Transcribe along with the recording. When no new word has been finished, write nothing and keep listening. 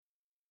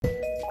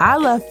I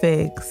love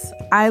figs.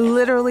 I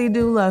literally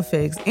do love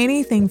figs.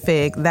 Anything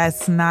fig,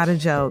 that's not a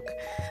joke.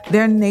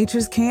 They're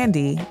nature's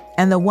candy,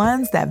 and the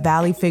ones that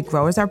Valley Fig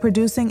growers are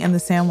producing in the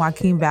San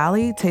Joaquin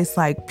Valley taste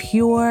like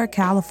pure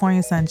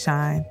California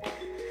sunshine.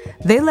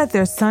 They let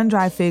their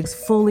sun-dried figs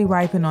fully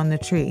ripen on the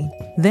tree.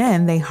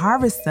 Then they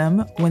harvest them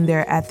when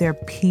they're at their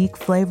peak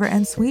flavor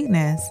and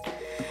sweetness.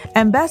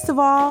 And best of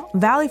all,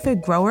 Valley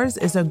Fig Growers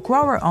is a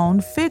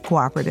grower-owned fig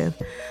cooperative.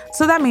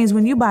 So that means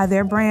when you buy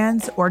their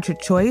brands, Orchard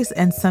Choice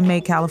and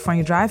Sun-Made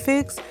California Dry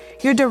Figs,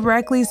 you're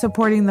directly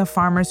supporting the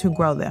farmers who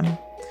grow them.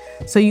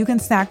 So you can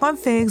snack on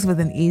figs with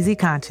an easy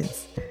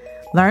conscience.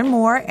 Learn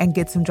more and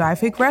get some dry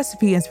fig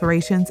recipe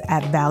inspirations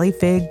at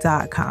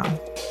valleyfig.com.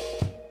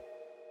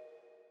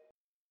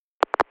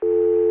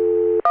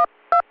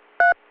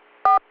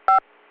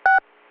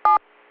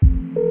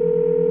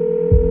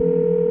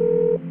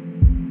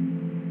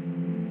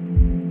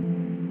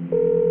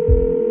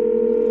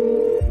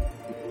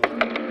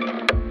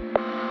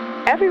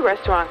 Every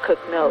restaurant cook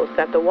knows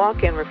that the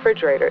walk-in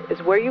refrigerator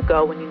is where you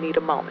go when you need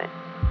a moment.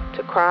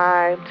 To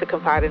cry, to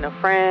confide in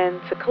a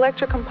friend, to collect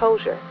your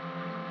composure.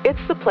 It's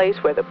the place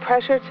where the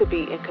pressure to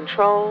be in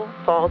control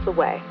falls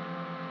away.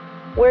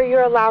 Where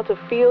you're allowed to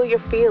feel your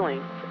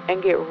feelings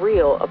and get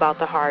real about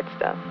the hard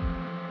stuff.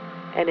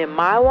 And in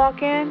my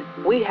walk-in,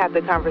 we have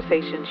the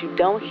conversations you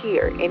don't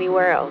hear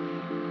anywhere else.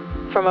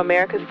 From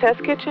America's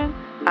Test Kitchen,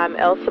 I'm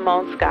Elle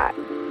Simone Scott.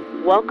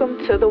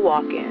 Welcome to the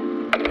walk-in.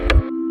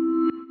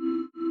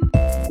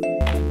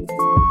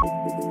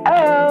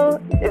 Hello,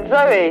 it's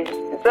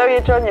Zoe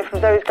Adjonyoh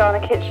from Zoe's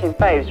Ghana Kitchen.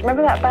 Babes,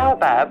 remember that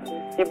baobab?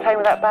 You're playing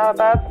with that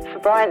baobab for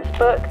Bryant's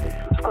book?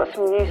 I've got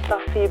some new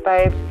stuff for you,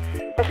 babes.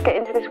 Let's get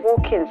into this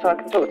walk-in so I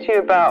can talk to you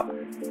about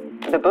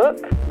the book,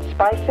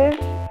 spices,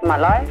 my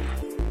life,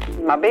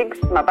 my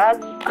bigs, my bads,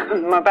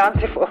 my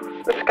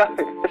bountifuls. Let's go.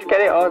 Let's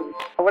get it on.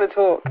 I want to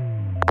talk.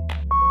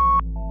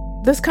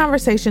 This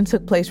conversation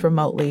took place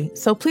remotely,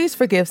 so please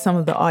forgive some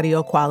of the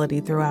audio quality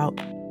throughout.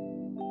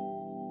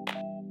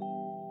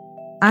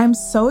 I'm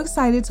so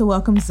excited to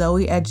welcome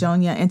Zoe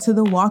Adjonyoh into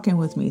the walk-in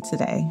with me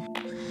today.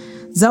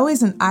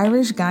 Zoe's an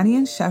Irish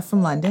Ghanaian chef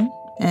from London,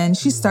 and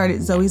she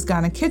started Zoe's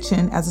Ghana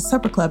Kitchen as a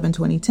supper club in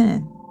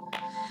 2010.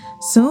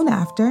 Soon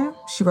after,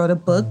 she wrote a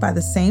book by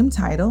the same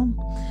title,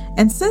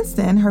 and since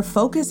then, her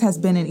focus has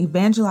been in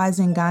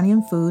evangelizing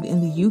Ghanaian food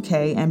in the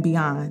UK and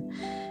beyond.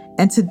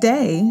 And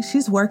today,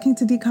 she's working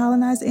to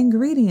decolonize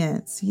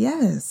ingredients.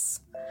 Yes.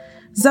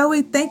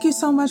 Zoe, thank you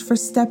so much for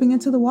stepping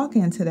into the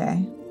walk-in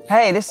today.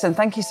 Hey, listen,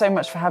 thank you so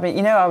much for having...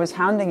 You know, I was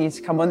hounding you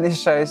to come on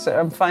this show, so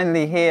I'm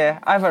finally here.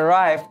 I've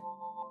arrived.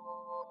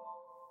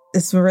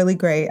 It's really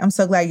great. I'm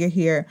so glad you're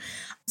here.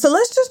 So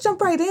let's just jump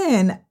right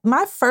in.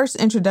 My first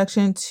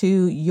introduction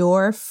to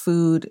your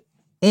food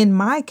in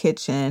my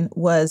kitchen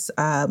was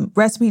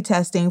recipe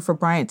testing for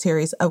Bryant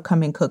Terry's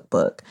upcoming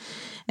cookbook.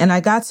 And I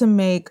got to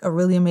make a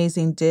really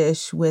amazing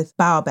dish with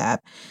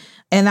baobab.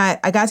 And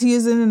I got to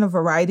use it in a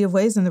variety of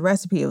ways in the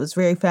recipe. It was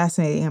very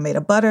fascinating. I made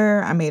a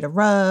butter. I made a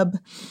rub.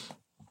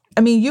 I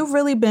mean, you've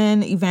really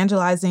been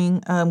evangelizing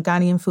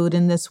Ghanaian food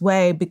in this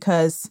way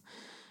because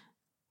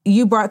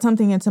you brought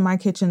something into my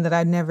kitchen that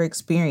I'd never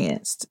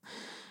experienced.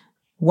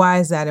 Why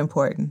is that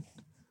important?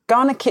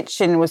 Ghana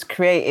Kitchen was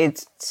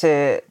created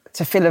to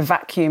fill a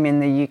vacuum in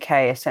the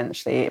UK,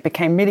 essentially. It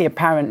became really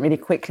apparent really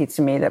quickly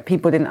to me that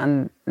people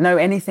didn't know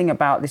anything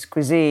about this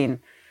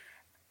cuisine.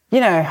 You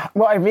know,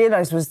 what I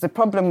realised was the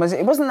problem was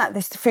it wasn't that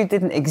this food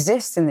didn't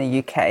exist in the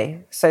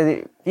UK.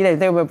 So, you know,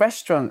 there were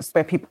restaurants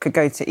where people could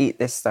go to eat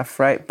this stuff,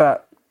 right?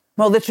 But,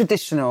 well, the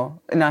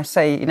traditional, and I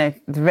say, you know,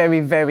 the very,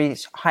 very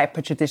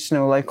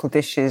hyper-traditional local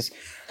dishes,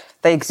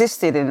 they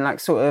existed in like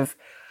sort of,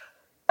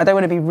 I don't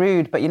want to be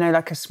rude, but, you know,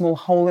 like a small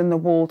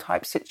hole-in-the-wall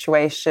type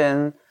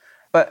situation.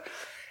 But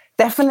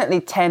definitely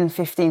 10,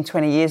 15,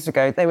 20 years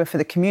ago, they were for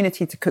the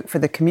community to cook for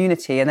the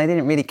community, and they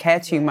didn't really care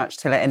too much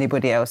to let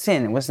anybody else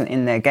in. It wasn't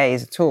in their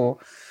gaze at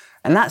all.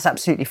 And that's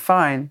absolutely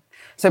fine.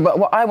 So but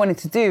what I wanted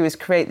to do is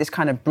create this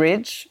kind of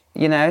bridge,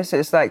 you know? So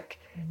it's like,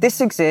 this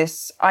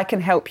exists, I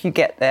can help you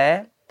get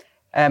there.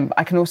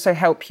 I can also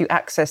help you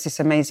access this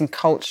amazing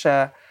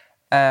culture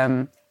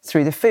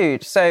through the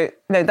food. So, you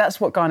know, that's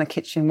what Ghana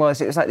Kitchen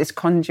was. It was like this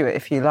conduit,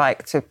 if you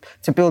like,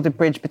 to build a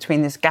bridge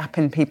between this gap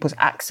in people's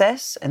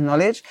access and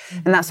knowledge.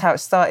 And that's how it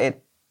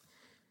started.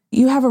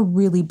 You have a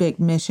really big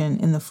mission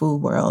in the food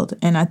world,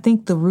 and I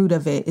think the root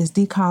of it is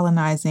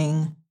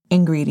decolonizing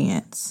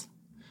ingredients.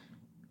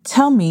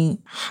 Tell me,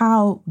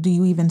 how do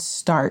you even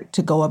start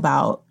to go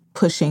about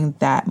pushing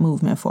that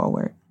movement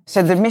forward?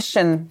 So the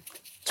mission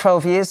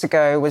 12 years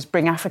ago was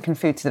bring African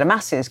food to the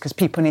masses because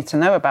people need to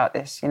know about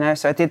this, you know.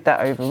 So I did that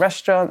over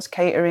restaurants,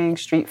 catering,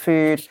 street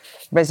food,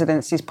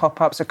 residencies,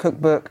 pop-ups, a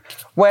cookbook.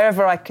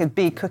 Wherever I could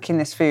be cooking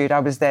this food, I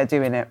was there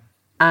doing it.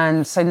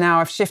 And so now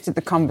I've shifted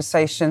the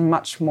conversation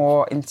much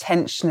more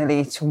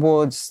intentionally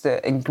towards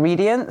the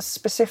ingredients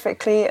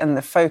specifically and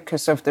the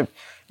focus of the,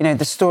 you know,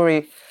 the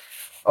story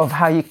of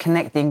how you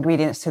connect the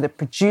ingredients to the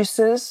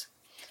producers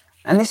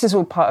And this is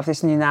all part of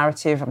this new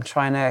narrative I'm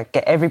trying to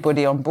get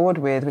everybody on board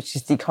with, which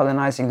is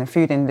decolonizing the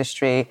food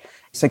industry.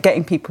 So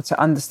getting people to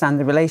understand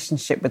the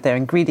relationship with their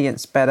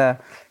ingredients better,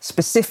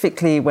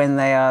 specifically when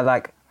they are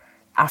like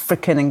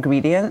African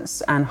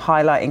ingredients, and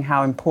highlighting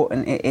how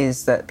important it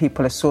is that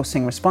people are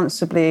sourcing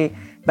responsibly.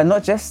 But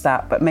not just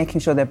that, but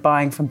making sure they're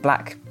buying from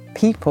Black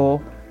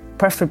people,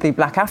 preferably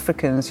Black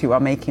Africans who are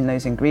making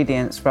those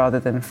ingredients, rather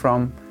than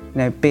from,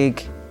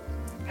 big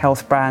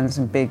health brands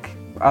and big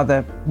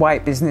other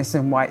white business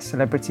and white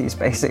celebrities,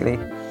 basically.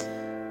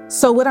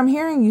 So what I'm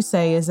hearing you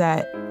say is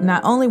that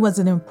not only was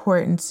it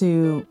important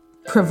to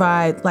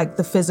provide like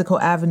the physical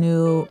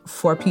avenue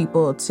for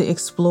people to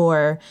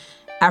explore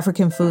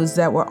African foods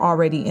that were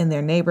already in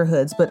their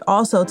neighborhoods, but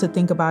also to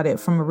think about it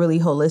from a really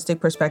holistic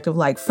perspective,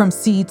 like from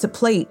seed to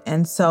plate.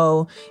 And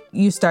so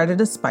you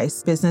started a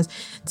spice business.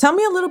 Tell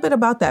me a little bit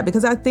about that,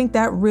 because I think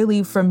that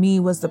really, for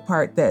me, was the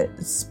part that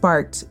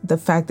sparked the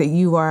fact that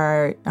you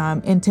are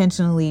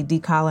intentionally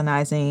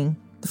decolonizing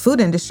the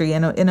food industry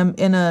in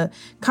a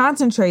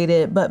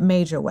concentrated but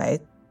major way.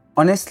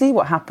 Honestly,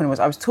 what happened was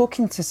I was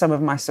talking to some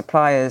of my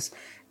suppliers,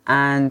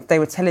 and they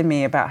were telling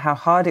me about how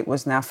hard it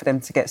was now for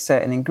them to get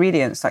certain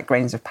ingredients like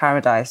grains of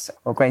paradise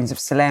or grains of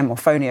Salem or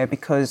fonio,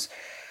 because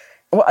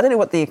I don't know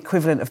what the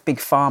equivalent of big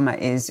pharma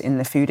is in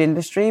the food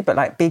industry, but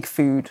like big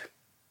food,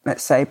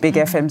 let's say, big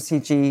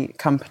FMCG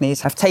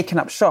companies have taken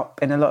up shop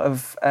in a lot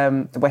of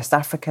the West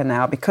Africa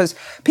now, because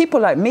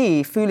people like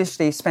me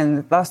foolishly spend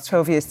the last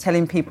 12 years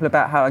telling people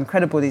about how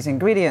incredible these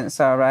ingredients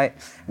are, right?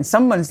 And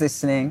someone's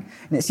listening,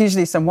 and it's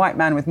usually some white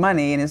man with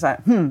money, and it's like,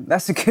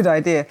 that's a good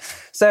idea.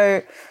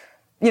 So,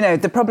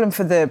 the problem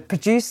for the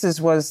producers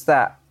was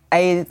that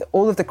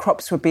all of the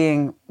crops were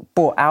being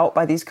bought out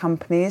by these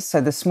companies,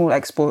 so the small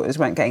exporters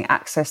weren't getting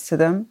access to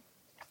them.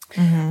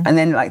 Mm-hmm. And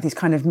then like these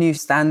kind of new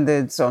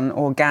standards on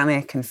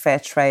organic and fair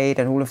trade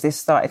and all of this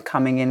started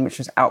coming in, which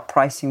was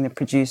outpricing the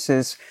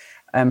producers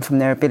from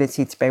their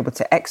ability to be able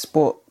to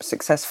export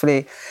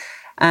successfully.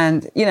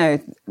 And,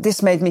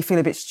 this made me feel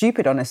a bit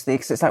stupid, honestly,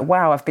 because it's like,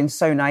 wow, I've been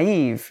so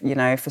naive,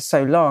 for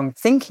so long,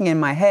 thinking in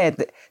my head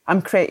that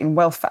I'm creating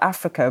wealth for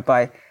Africa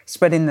by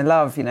spreading the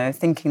love,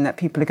 thinking that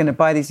people are going to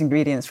buy these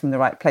ingredients from the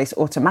right place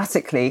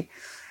automatically.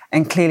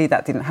 And clearly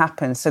that didn't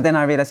happen. So then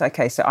I realized,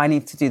 okay, so I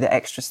need to do the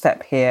extra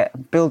step here,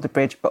 build a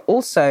bridge. But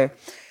also,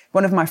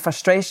 one of my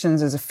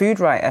frustrations as a food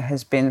writer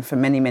has been for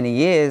many, many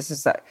years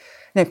is that,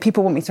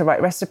 people want me to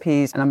write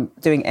recipes, and I'm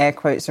doing air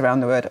quotes around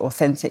the word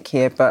authentic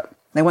here, but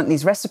they want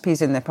these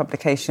recipes in their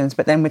publications,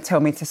 but then would tell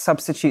me to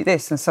substitute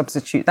this and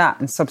substitute that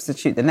and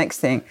substitute the next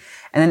thing.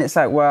 And then it's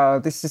like, well,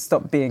 this has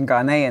stopped being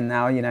Ghanaian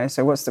now,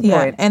 so what's the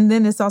point? And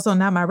then it's also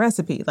not my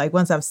recipe. Like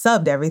once I've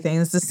subbed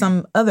everything, it's just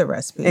some other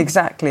recipe.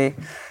 Exactly.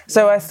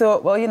 So I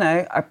thought, well,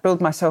 I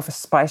build myself a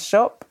spice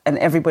shop and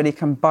everybody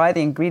can buy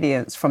the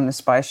ingredients from the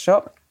spice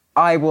shop.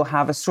 I will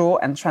have a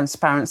short and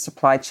transparent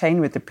supply chain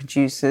with the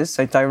producers,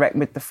 so direct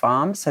with the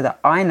farm, so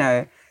that I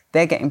know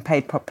they're getting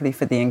paid properly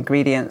for the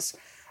ingredients.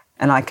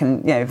 And I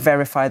can,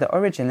 verify the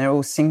origin. They're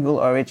all single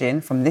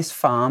origin from this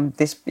farm,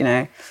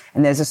 and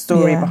there's a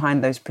story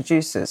behind those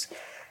producers.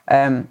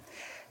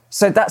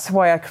 So that's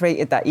why I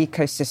created that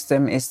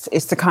ecosystem,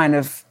 is to kind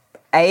of,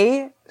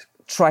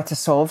 try to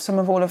solve some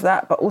of all of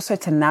that, but also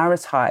to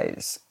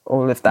narratize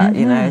all of that,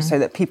 so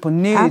that people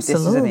knew this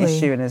is an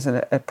issue and is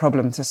a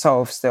problem to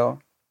solve still.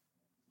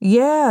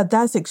 Yeah,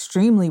 that's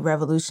extremely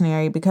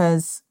revolutionary,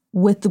 because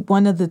with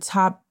one of the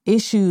top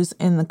issues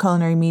in the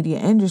culinary media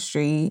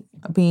industry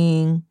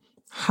being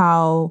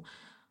how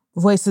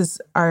voices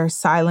are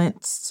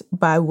silenced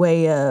by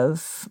way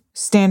of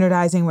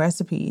standardizing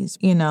recipes,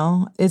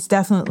 it's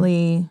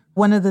definitely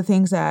one of the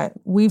things that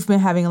we've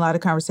been having a lot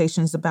of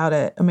conversations about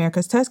at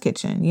America's Test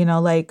Kitchen,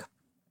 like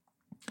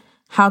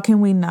how can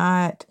we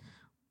not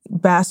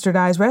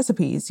bastardize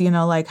recipes,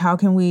 how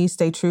can we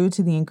stay true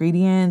to the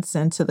ingredients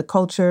and to the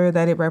culture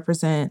that it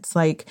represents?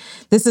 Like,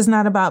 this is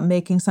not about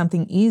making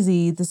something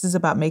easy. This is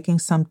about making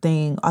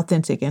something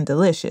authentic and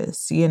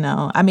delicious,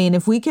 I mean,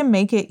 if we can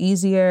make it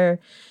easier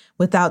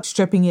without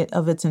stripping it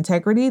of its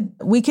integrity,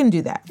 we can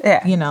do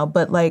that,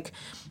 but like,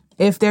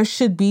 if there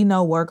should be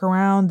no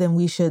workaround, then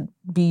we should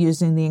be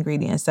using the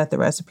ingredients that the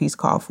recipes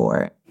call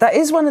for. That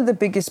is one of the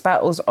biggest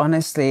battles,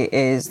 honestly,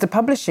 is the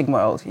publishing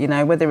world.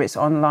 Whether it's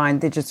online,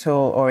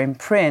 digital, or in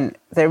print,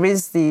 there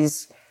is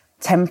these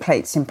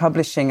templates in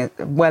publishing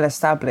well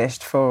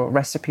established for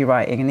recipe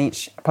writing, and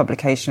each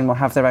publication will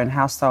have their own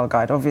house style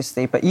guide,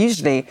 obviously. But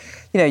usually,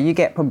 you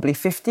get probably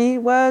 50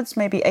 words,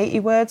 maybe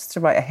 80 words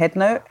to write a head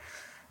note.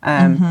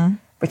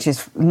 Which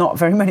is not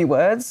very many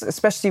words,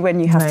 especially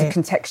when you have to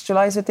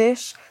contextualize a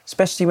dish,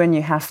 especially when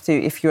you have to,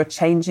 if you're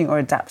changing or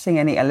adapting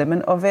any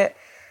element of it.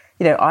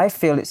 I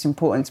feel it's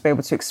important to be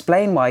able to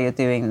explain why you're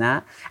doing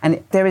that.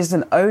 And there is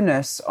an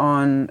onus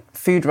on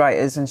food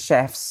writers and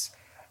chefs,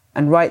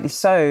 and rightly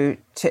so,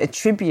 to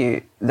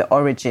attribute the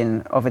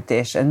origin of a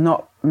dish and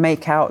not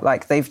make out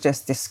like they've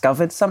just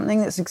discovered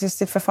something that's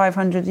existed for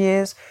 500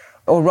 years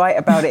or write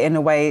about it in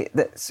a way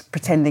that's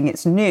pretending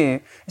it's new,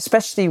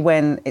 especially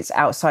when it's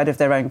outside of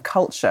their own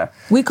culture.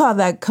 We call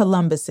that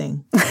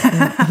Columbusing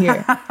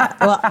here.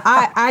 Well,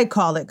 I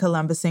call it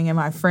Columbusing, and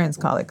my friends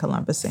call it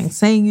Columbusing,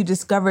 saying you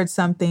discovered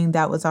something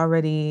that was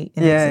already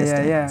in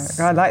existence.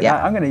 Yeah. I like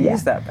that. I'm going to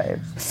use that, babe.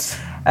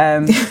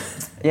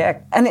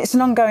 And it's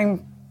an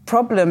ongoing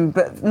problem,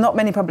 but not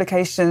many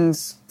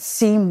publications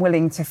seem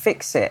willing to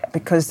fix it,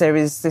 because there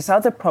is this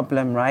other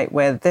problem, right,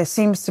 where there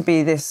seems to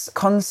be this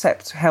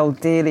concept held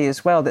dearly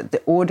as well that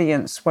the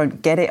audience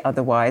won't get it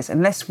otherwise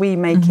unless we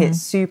make it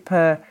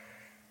super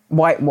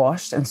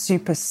whitewashed and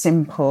super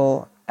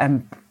simple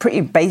and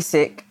pretty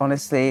basic,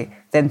 honestly,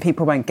 then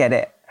people won't get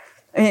it.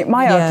 I mean,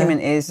 my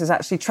argument is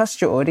actually trust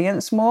your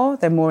audience more.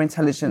 They're more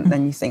intelligent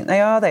than you think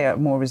they are. They are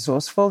more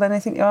resourceful than they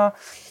think they are.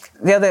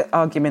 The other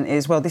argument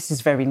is, well, this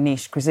is very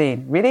niche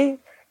cuisine. Really?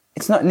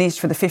 It's not niche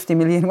for the 50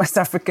 million West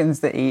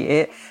Africans that eat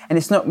it. And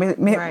it's not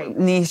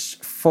niche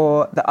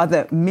for the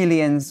other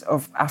millions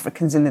of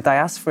Africans in the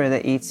diaspora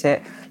that eat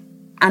it.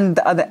 And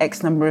the other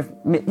X number of,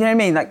 you know what I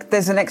mean? Like,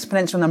 there's an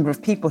exponential number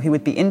of people who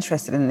would be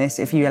interested in this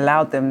if you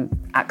allowed them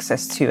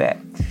access to it.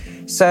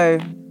 So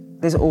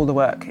there's all the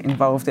work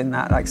involved in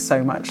that, like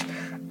so much.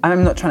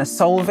 I'm not trying to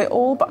solve it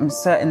all, but I'm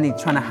certainly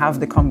trying to have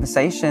the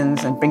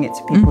conversations and bring it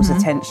to people's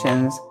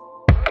attentions.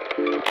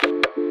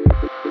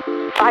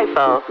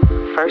 FIFO,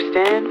 first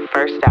in,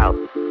 first out.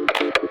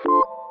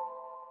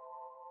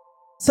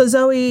 So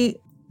Zoe,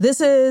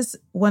 this is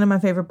one of my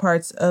favorite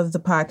parts of the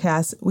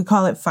podcast. We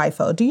call it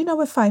FIFO. Do you know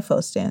what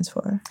FIFO stands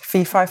for?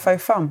 Fee, fi, fo,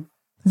 fum.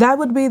 That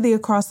would be the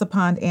across the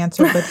pond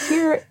answer, but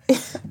here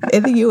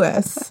in the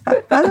U.S.,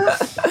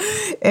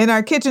 in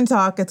our kitchen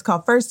talk, it's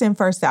called first in,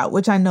 first out,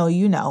 which I know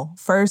you know.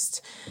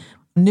 First,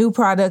 new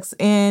products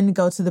in,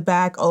 go to the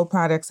back, old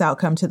products out,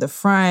 come to the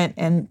front.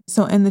 And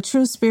so in the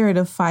true spirit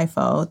of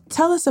FIFO,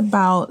 tell us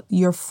about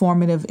your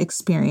formative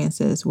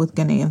experiences with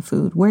Ghanaian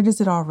food. Where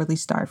does it all really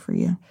start for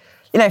you?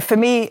 You know, for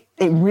me,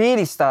 it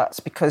really starts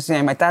because, you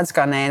know, my dad's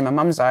Ghanaian, my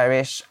mum's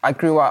Irish. I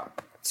grew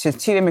up to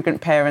two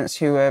immigrant parents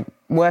who were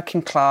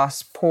working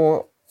class,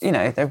 poor, you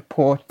know, they're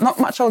poor, not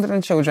much older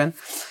than children.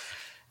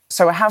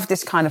 So I have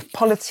this kind of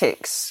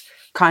politics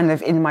kind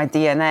of in my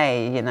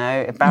DNA, you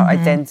know, about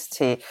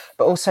identity.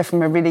 But also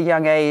from a really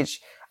young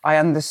age, I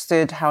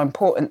understood how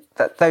important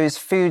that those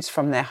foods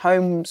from their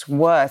homes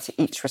were to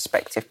each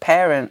respective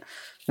parent.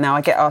 Now,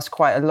 I get asked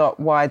quite a lot,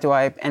 why do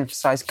I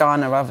emphasize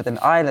Ghana rather than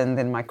Ireland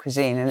in my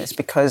cuisine? And it's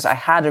because I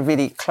had a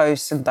really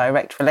close and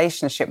direct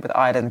relationship with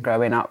Ireland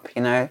growing up,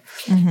 you know.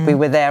 We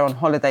were there on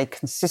holiday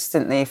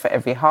consistently for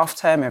every half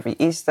term, every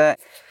Easter.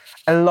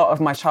 A lot of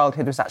my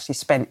childhood was actually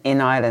spent in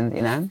Ireland,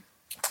 you know.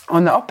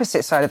 On the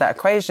opposite side of that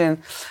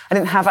equation, I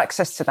didn't have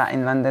access to that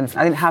in London.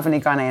 I didn't have any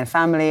Ghanaian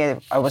family.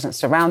 I wasn't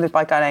surrounded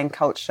by Ghanaian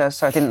culture,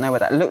 so I didn't know what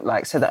that looked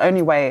like. So the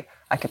only way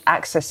I could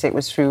access it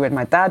was through when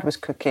my dad was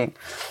cooking.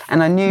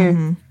 And I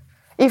knew,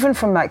 even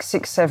from like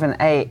 6, 7,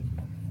 8,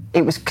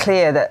 it was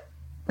clear that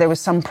there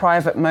was some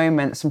private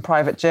moment, some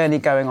private journey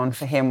going on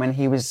for him when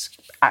he was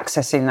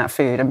accessing that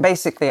food. And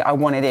basically, I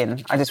wanted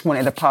in. I just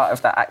wanted a part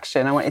of that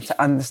action. I wanted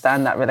to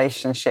understand that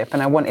relationship,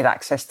 and I wanted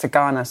access to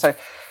Ghana. So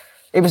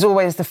it was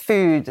always the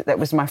food that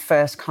was my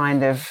first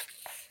kind of,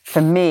 for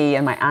me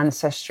and my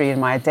ancestry and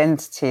my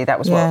identity, that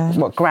was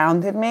what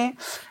grounded me.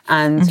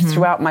 And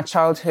throughout my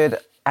childhood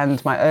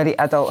and my early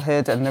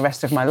adulthood and the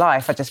rest of my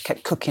life, I just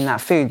kept cooking that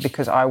food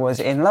because I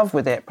was in love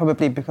with it,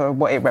 probably because of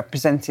what it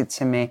represented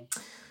to me.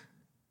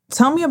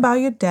 Tell me about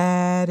your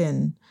dad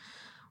and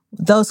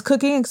those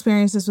cooking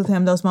experiences with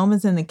him, those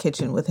moments in the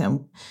kitchen with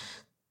him.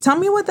 Tell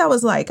me what that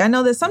was like. I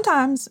know that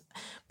sometimes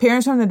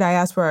parents from the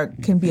diaspora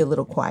can be a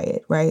little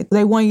quiet, right?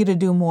 They want you to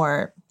do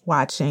more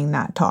watching,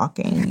 not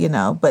talking, you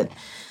know, but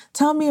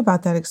tell me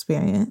about that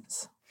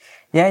experience.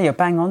 Yeah, you're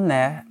bang on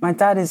there. My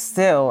dad is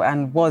still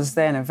and was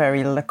then a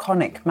very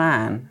laconic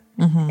man.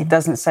 He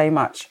doesn't say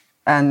much.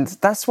 And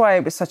that's why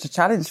it was such a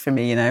challenge for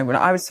me, you know. When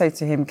I would say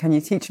to him, can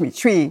you teach me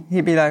Twi?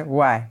 He'd be like,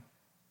 why?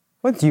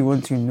 What do you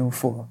want to know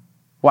for?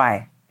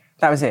 Why?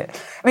 That was it.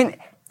 I mean,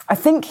 I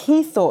think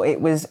he thought it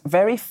was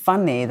very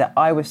funny that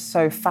I was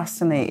so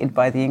fascinated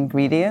by the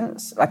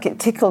ingredients. Like, it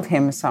tickled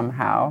him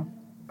somehow.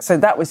 So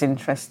that was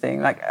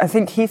interesting. Like, I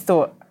think he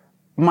thought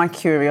my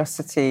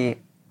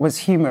curiosity was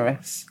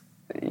humorous.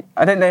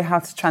 I don't know how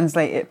to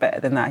translate it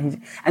better than that.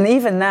 And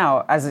even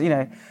now, as, you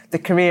know, the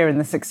career and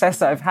the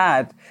success I've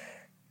had,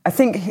 I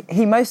think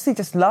he mostly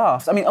just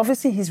laughs. I mean,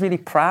 obviously he's really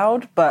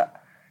proud,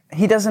 but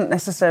he doesn't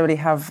necessarily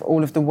have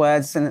all of the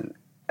words and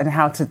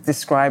how to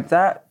describe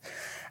that.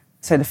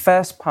 So the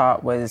first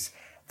part was,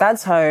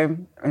 Dad's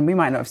home, and we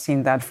might not have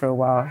seen Dad for a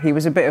while. He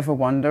was a bit of a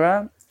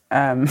wanderer.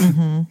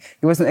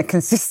 He wasn't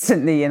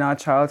consistently in our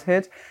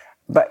childhood,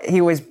 but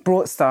he always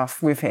brought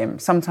stuff with him.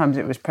 Sometimes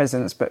it was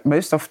presents, but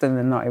most often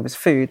than not, it was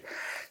food.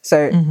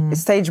 So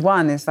stage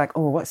one is like,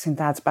 oh, what's in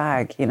Dad's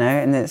bag, you know?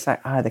 And then it's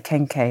like, the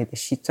kenke, the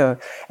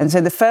shito. And so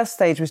the first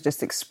stage was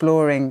just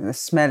exploring the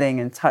smelling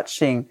and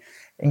touching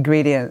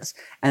ingredients.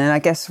 And then I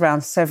guess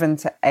around 7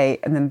 to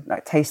 8, and then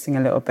like tasting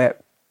a little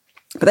bit.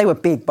 But they were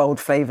big, bold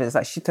flavors.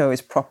 Like shito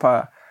is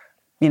proper,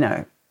 you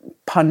know,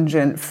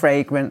 pungent,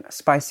 fragrant,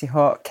 spicy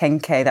hot.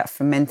 Kenkey, that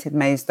fermented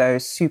maize dough,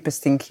 super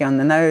stinky on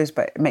the nose,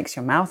 but it makes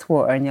your mouth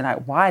water and you're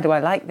like, why do I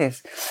like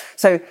this?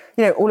 So,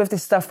 all of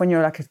this stuff when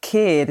you're like a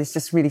kid is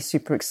just really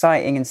super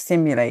exciting and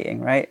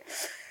stimulating, right?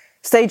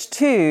 Stage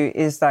 2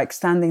 is like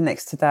standing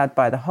next to dad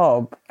by the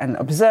hob and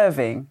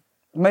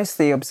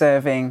mostly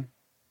observing.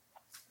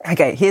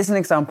 Okay, here's an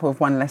example of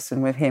one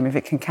lesson with him, if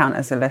it can count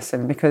as a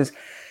lesson, because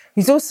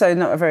he's also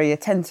not a very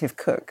attentive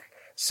cook.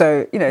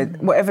 So,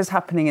 whatever's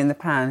happening in the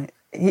pan,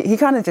 he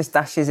kind of just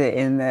dashes it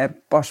in there,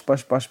 bosh,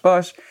 bosh, bosh,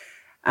 bosh.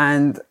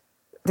 And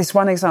this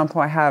one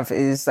example I have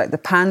is like the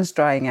pan's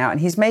drying out and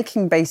he's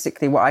making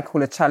basically what I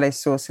call a chale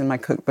sauce in my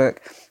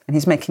cookbook. And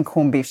he's making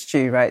corned beef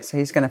stew, right? So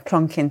he's going to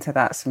plonk into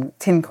that some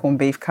tinned corned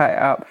beef, cut it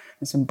up,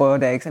 and some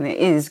boiled eggs. And it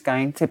is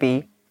going to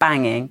be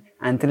banging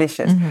and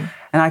delicious.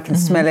 And I can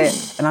smell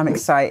it and I'm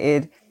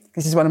excited.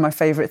 This is one of my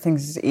favorite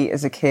things to eat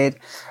as a kid.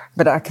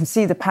 But I can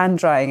see the pan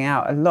drying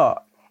out a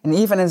lot. And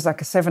even as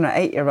like a 7 or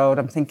 8 year old,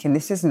 I'm thinking,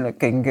 this isn't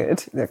looking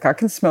good. Look, I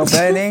can smell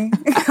burning.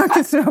 I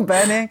can smell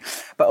burning.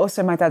 But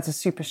also my dad's a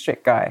super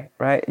strict guy,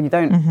 right? You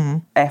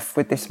don't F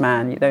with this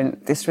man. You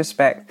don't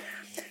disrespect.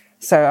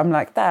 So I'm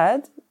like,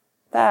 Dad,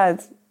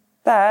 like,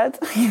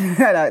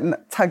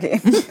 tug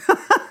it in.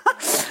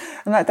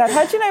 I'm like, Dad,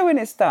 how do you know when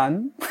it's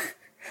done?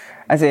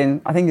 As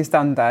in, I think it's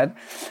done, Dad.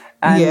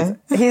 And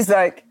he's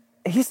like,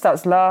 he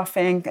starts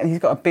laughing and he's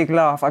got a big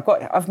laugh.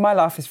 My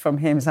laugh is from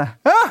him. He's like,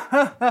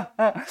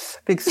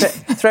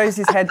 throws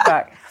his head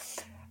back.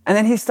 And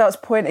then he starts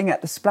pointing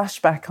at the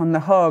splashback on the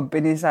hob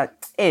and he's like,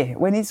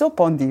 when it's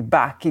up on the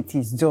back, it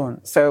is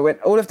done. So when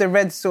all of the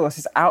red sauce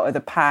is out of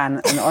the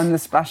pan and on the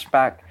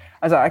splashback,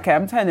 I was like, okay,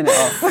 I'm turning it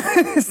off.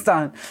 It's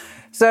done.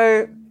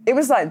 So it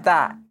was like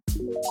that.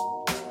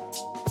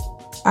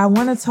 I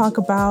want to talk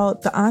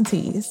about the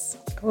aunties.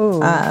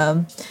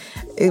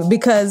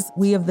 Because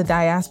we of the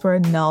diaspora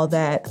know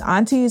that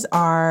aunties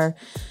are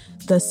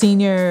the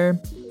senior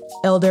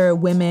elder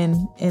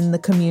women in the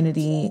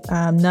community.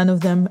 None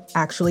of them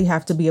actually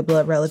have to be a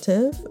blood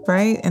relative,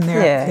 right? And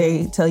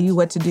they tell you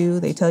what to do.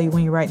 They tell you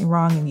when you're right and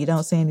wrong and you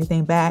don't say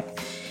anything back.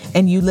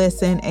 And you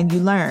listen and you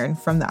learn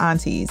from the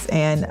aunties.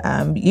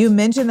 And you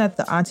mentioned that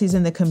the aunties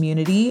in the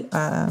community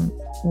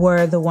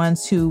were the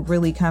ones who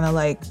really kind of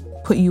like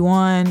put you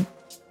on,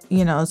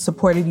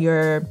 supported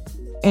your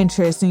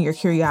interest and your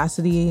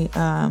curiosity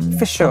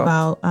for sure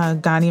about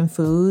Ghanaian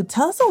food.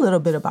 Tell us a little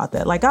bit about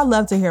that. Like, I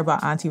love to hear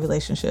about auntie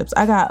relationships.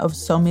 I got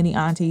so many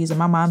aunties and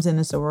my mom's in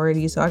a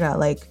sorority, so I got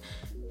like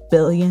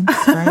billions,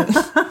 right?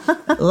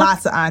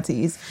 Lots of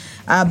aunties.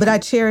 But I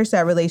cherish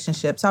that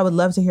relationship. So I would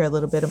love to hear a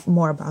little bit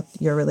more about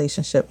your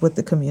relationship with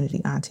the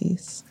community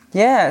aunties.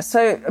 Yeah,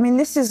 so, I mean,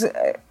 this is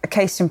a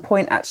case in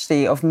point,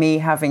 actually, of me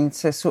having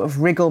to sort of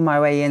wriggle my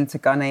way into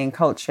Ghanaian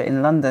culture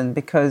in London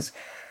because,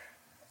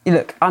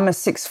 look, I'm a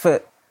 6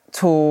 foot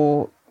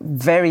tall,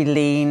 very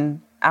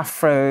lean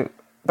afro,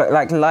 but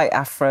like light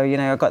afro,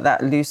 I got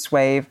that loose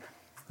wave,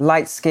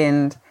 light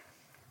skinned.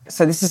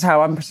 So this is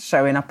how I'm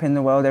showing up in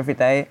the world every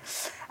day.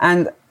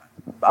 And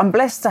I'm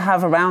blessed to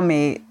have around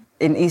me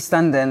in East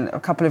London a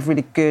couple of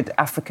really good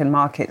African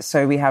markets.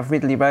 So we have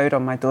Ridley Road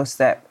on my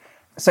doorstep.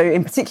 So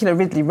in particular,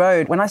 Ridley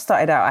Road, when I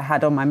started out, I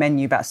had on my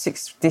menu about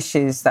 6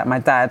 dishes that my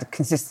dad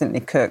consistently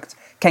cooked.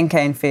 Kenkey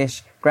and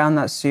fish,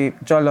 groundnut soup,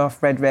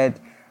 jollof, red.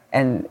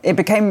 And it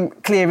became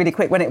clear really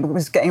quick when it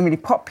was getting really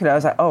popular. I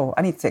was like,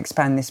 I need to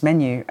expand this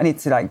menu. I need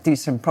to do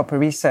some proper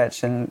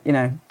research. And,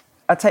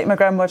 I take my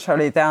grandma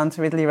trolley down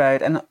to Ridley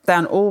Road and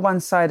down all one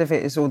side of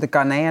it is all the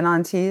Ghanaian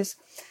aunties.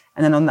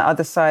 And then on the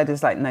other side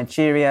is like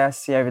Nigeria,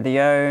 Sierra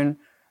Leone,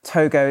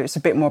 Togo. It's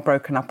a bit more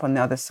broken up on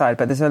the other side,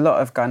 but there's a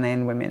lot of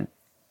Ghanaian women.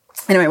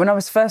 Anyway, when I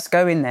was first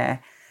going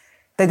there,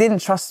 they didn't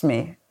trust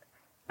me.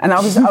 And I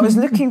was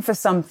looking for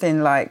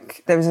something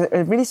like, there was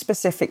a really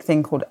specific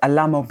thing called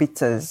alamo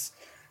bitters.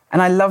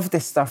 And I love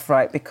this stuff,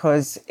 right,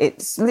 because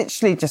it's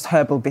literally just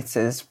herbal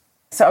bitters.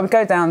 So I would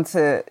go down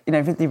to,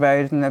 Ridley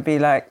Road and they'd be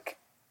like,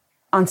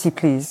 auntie,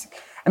 please.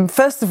 And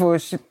first of all,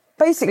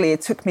 basically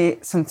it took me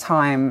some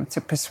time to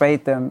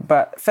persuade them.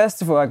 But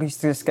first of all, I used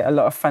to just get a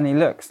lot of funny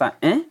looks like,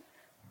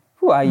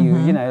 who are you?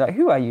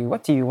 Who are you?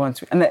 What do you want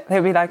to? And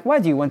they'd be like, why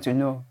do you want to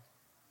know?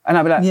 And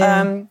I'd be like,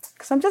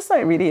 because I'm just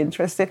really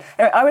interested.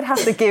 I would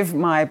have to give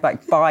my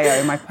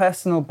bio, my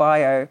personal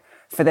bio,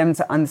 for them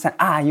to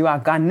understand, you are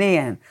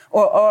Ghanaian.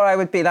 Or I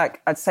would be like,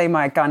 I'd say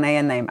my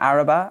Ghanaian name,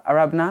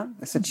 Arabna.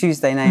 It's a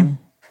Tuesday name.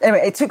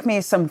 Anyway, it took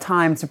me some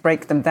time to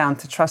break them down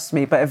to trust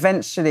me, but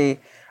eventually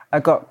I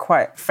got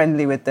quite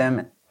friendly with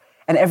them.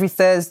 And every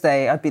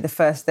Thursday, I'd be the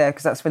first there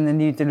because that's when the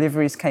new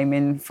deliveries came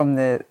in from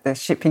the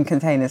shipping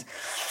containers.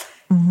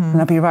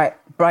 And I'd be right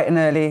bright and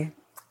early.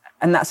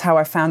 And that's how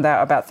I found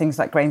out about things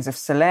like grains of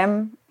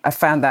Salem. I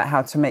found out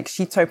how to make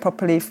shito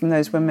properly from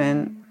those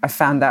women. I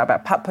found out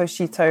about papo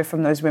shito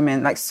from those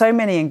women, like so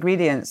many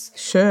ingredients.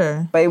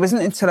 Sure. But it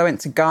wasn't until I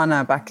went to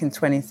Ghana back in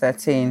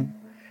 2013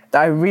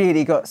 that I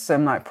really got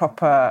some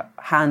proper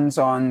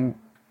hands-on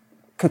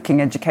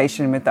cooking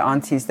education with the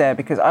aunties there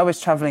because I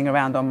was traveling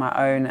around on my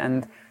own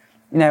and,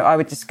 I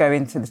would just go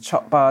into the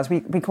chop bars.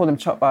 We call them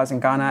chop bars in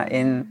Ghana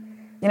in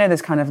You know,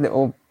 there's kind of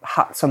little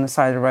huts on the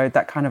side of the road,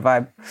 that kind of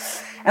vibe.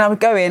 And I would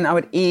go in, I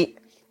would eat.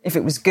 If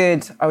it was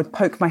good, I would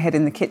poke my head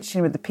in the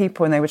kitchen with the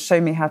people and they would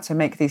show me how to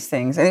make these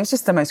things. And it was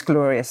just the most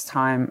glorious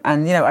time.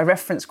 And, you know, I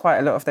reference quite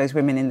a lot of those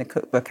women in the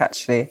cookbook,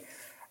 actually.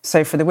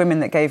 So for the women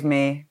that gave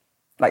me,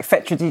 like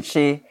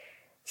Fetradici,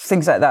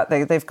 things like that,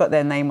 they've got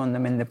their name on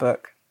them in the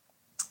book.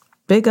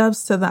 Big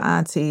ups to the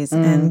aunties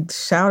and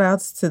shout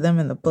outs to them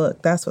in the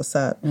book. That's what's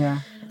up. Yeah.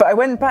 But I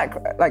went back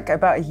like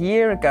about a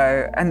year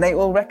ago and they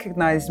all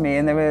recognized me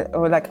and they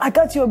were like, I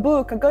got your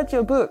book. And I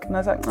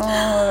was like, oh,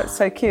 that's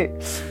so cute.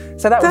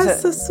 So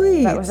that's so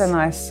sweet. That was a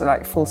nice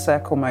like full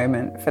circle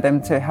moment for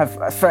them to have,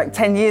 for like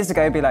 10 years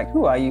ago, be like,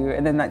 who are you?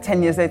 And then like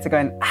 10 years later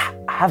going, I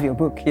have your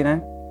book, you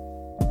know?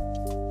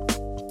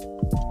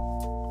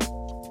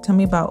 Tell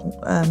me about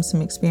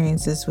some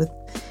experiences with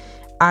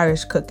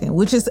Irish cooking,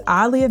 which is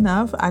oddly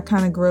enough, I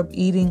kind of grew up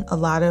eating a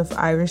lot of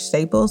Irish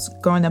staples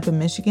growing up in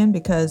Michigan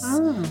because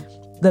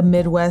the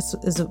Midwest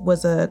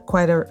was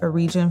quite a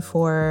region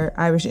for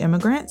Irish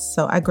immigrants.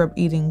 So I grew up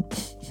eating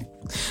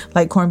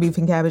like corned beef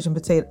and cabbage and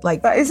potato,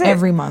 like that is it.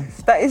 Every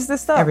month. That is the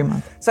stuff. Every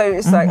month. So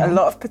it's like a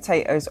lot of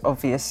potatoes,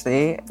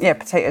 obviously. Yeah,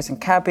 potatoes and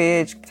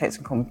cabbage, potatoes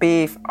and corned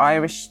beef,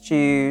 Irish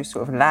stew,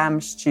 sort of lamb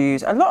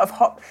stews, a lot of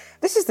hot.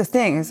 This is the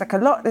thing. It's like a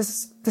lot.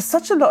 There's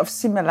such a lot of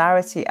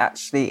similarity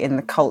actually in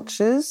the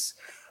cultures,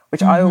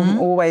 which I'm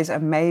always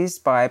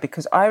amazed by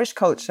because Irish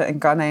culture and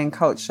Ghanaian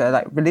culture,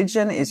 like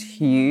religion is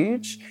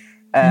huge.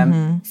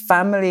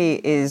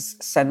 Family is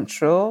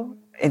central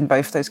in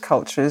both those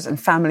cultures and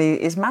family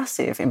is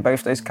massive in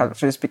both those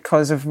cultures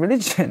because of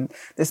religion.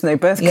 There's no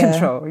birth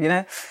control, you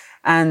know?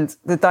 And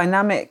the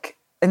dynamic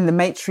and the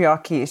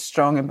matriarchy is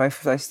strong in both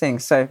of those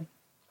things. So,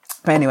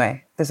 but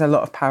anyway, there's a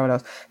lot of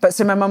parallels. But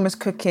so my mum was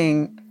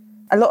cooking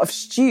a lot of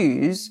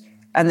stews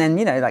and then,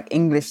 you know, like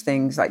English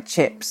things like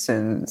chips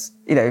and,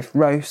 you know,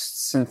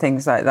 roasts and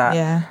things like that.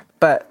 Yeah.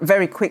 But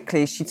very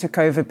quickly, she took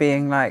over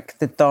being like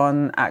the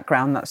Don at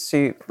groundnut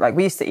soup. Like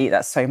we used to eat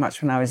that so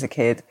much when I was a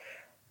kid.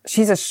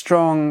 She's a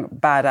strong,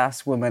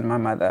 badass woman, my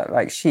mother.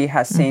 Like she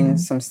has seen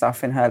some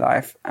stuff in her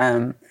life.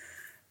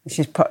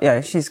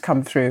 She's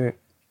come through.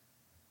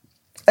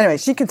 Anyway,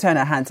 she can turn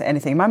her hand to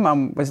anything. My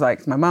mum was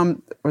like, the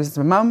mum,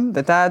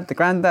 the dad, the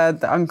granddad,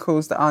 the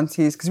uncles, the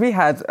aunties. Because we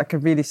had like a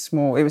really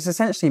small, it was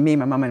essentially me,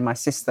 my mum and my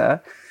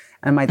sister.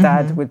 And my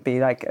dad would be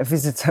like a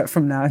visitor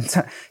from now and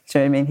then. Do you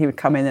know what I mean? He would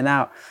come in and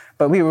out.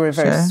 But we were a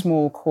very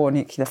small core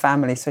nuclear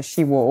family. So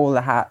she wore all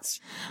the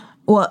hats.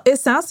 Well, it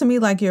sounds to me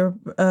like you're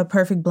a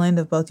perfect blend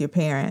of both your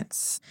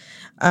parents.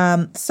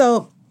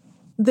 So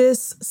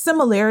this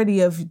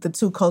similarity of the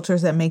two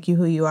cultures that make you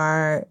who you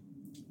are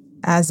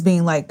as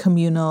being like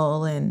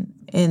communal and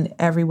in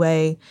every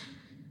way,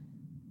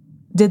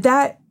 did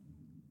that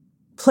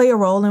play a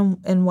role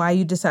in why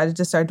you decided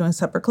to start doing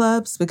supper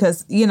clubs?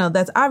 Because, you know,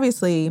 that's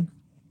obviously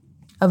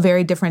a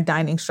very different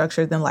dining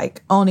structure than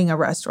like owning a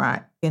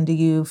restaurant. And do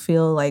you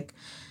feel like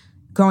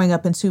growing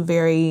up in two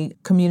very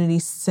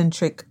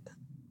community-centric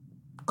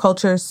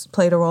cultures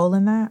played a role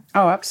in that?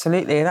 Oh,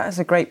 absolutely. That is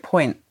a great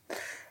point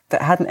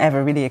that hadn't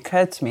ever really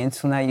occurred to me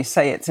until now you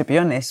say it, to be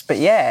honest. But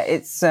yeah,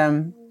 it's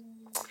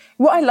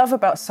what I love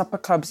about supper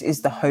clubs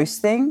is the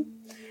hosting.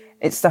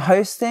 It's the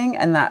hosting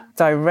and that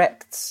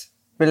direct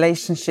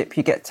relationship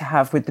you get to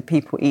have with the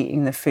people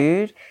eating the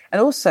food.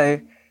 And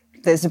also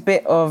there's a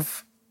bit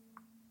of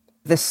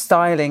the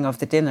styling of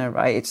the dinner,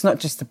 right? It's not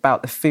just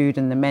about the food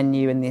and the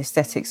menu and the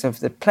aesthetics of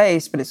the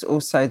place, but it's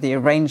also the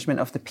arrangement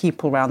of the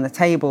people around the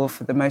table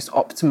for the most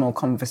optimal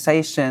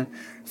conversation,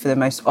 for the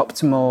most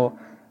optimal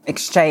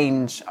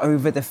exchange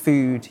over the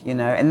food, you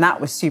know? And that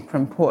was super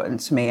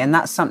important to me. And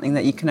that's something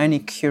that you can only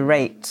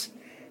curate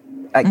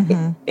like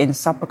in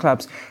supper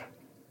clubs.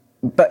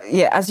 But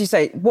yeah, as you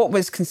say, what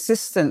was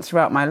consistent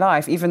throughout my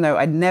life, even though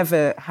I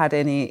never had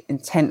any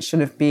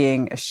intention of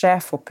being a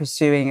chef or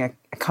pursuing a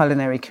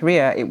culinary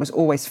career, it was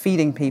always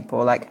feeding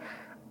people. Like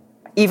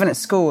even at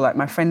school, like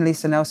my friend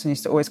Lisa Nelson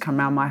used to always come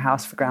around my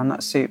house for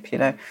groundnut soup, you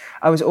know.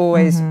 I was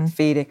always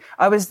feeding.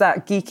 I was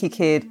that geeky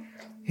kid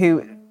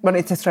who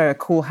wanted to throw a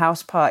cool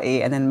house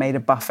party and then made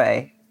a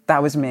buffet.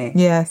 That was me.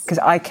 Yes. Because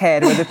I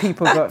cared whether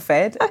people got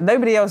fed.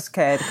 Nobody else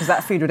cared because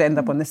that food would end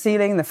up on the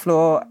ceiling, the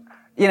floor,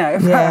 you know.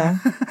 Yeah.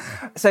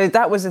 So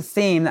that was a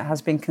theme that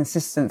has been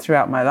consistent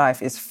throughout my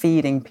life, is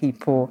feeding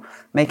people,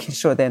 making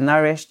sure they're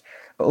nourished,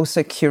 but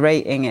also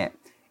curating it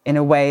in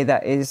a way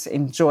that is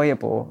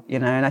enjoyable, you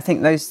know. And I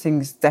think those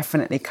things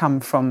definitely come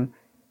from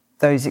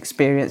those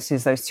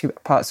experiences, those two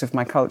parts of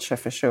my culture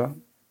for sure.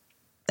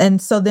 And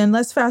so then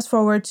let's fast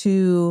forward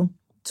to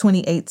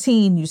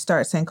 2018, you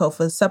start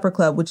Sankofa Supper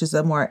Club, which is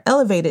a more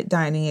elevated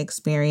dining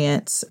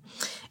experience.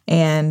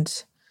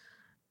 And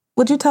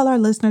would you tell our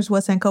listeners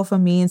what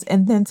Sankofa means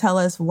and then tell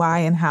us why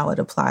and how it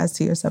applies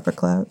to your supper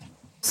club?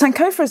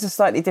 Sankofa is a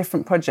slightly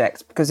different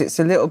project because it's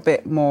a little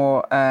bit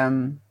more,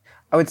 I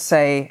would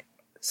say,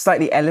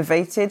 slightly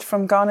elevated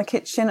from Ghana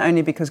Kitchen,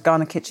 only because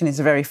Ghana Kitchen is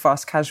a very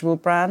fast casual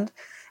brand.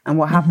 And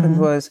what happened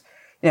was,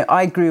 you know,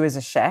 I grew as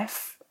a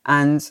chef,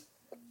 and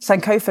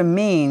Sankofa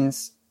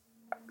means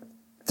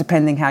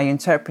depending how you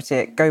interpret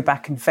it, go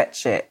back and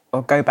fetch it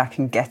or go back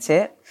and get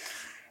it.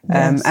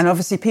 Yes. And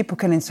obviously people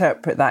can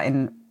interpret that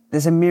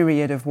there's a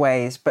myriad of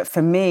ways. But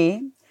for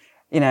me,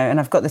 and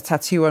I've got the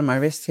tattoo on my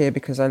wrist here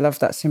because I love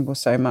that symbol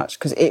so much,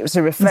 because it was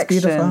a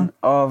reflection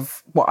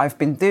of what I've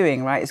been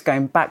doing, right? It's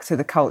going back to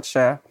the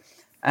culture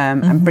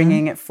and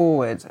bringing it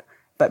forward,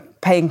 but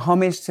paying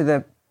homage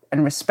to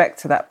and respect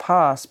to that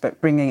past,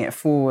 but bringing it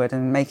forward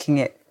and making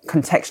it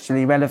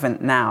contextually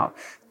relevant now.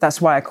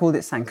 That's why I called it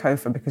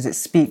Sankofa, because it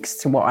speaks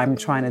to what I'm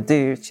trying to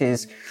do, which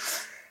is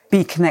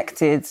be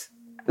connected,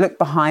 look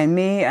behind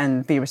me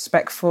and be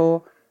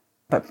respectful,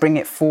 but bring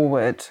it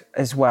forward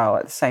as well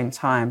at the same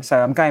time. So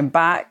I'm going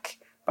back,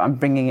 but I'm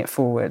bringing it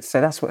forward. So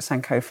that's what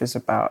Sankofa is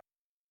about.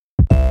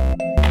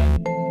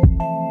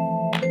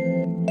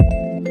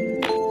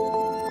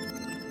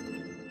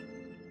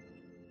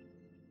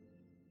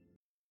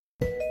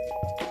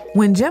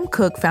 When Jim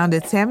Koch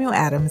founded Samuel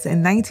Adams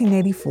in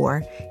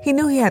 1984, he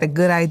knew he had a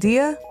good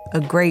idea,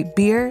 a great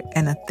beard,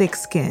 and a thick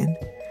skin.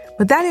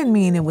 But that didn't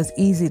mean it was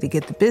easy to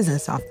get the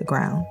business off the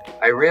ground.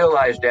 I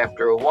realized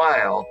after a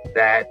while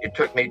that it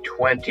took me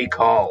 20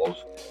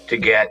 calls to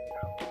get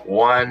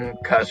one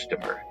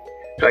customer.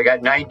 So I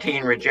got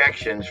 19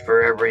 rejections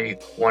for every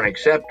one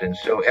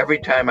acceptance. So every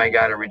time I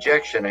got a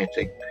rejection, I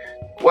think,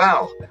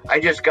 wow, I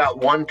just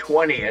got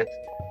 1/20th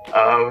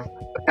of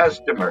a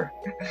customer.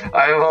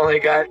 I've only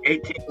got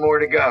 18 more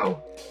to go.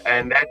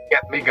 And that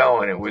kept me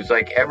going. It was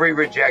like every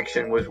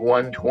rejection was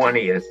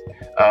 1/20th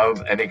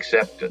of an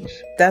acceptance.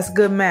 That's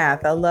good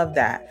math. I love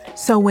that.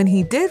 So when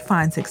he did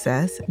find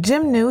success,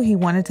 Jim knew he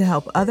wanted to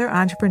help other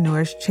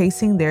entrepreneurs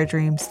chasing their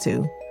dreams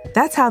too.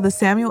 That's how the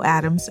Samuel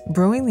Adams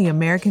Brewing the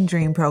American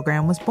Dream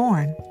program was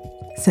born.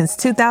 Since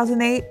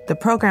 2008, the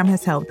program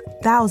has helped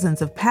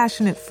thousands of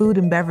passionate food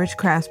and beverage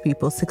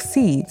craftspeople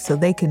succeed so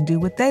they can do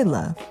what they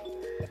love.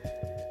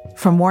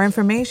 For more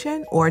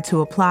information or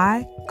to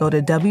apply, go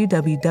to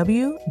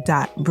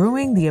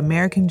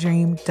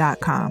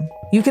www.brewingtheamericandream.com.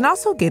 You can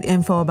also get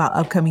info about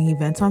upcoming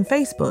events on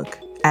Facebook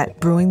at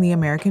Brewing the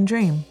American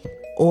Dream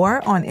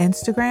or on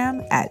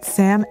Instagram at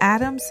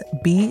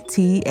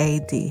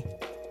SamAdamsBTAD.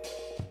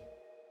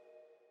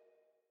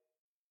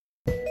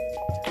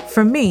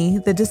 For me,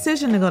 the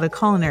decision to go to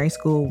culinary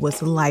school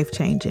was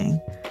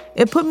life-changing.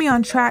 It put me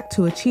on track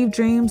to achieve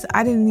dreams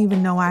I didn't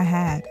even know I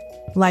had.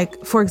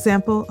 Like, for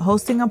example,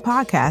 hosting a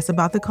podcast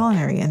about the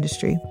culinary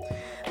industry.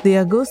 The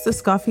Auguste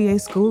Escoffier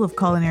School of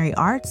Culinary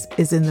Arts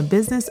is in the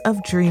business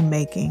of dream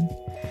making.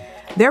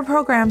 Their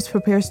programs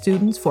prepare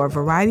students for a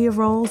variety of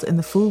roles in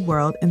the food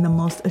world in the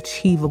most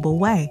achievable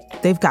way.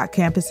 They've got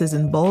campuses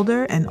in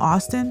Boulder and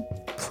Austin,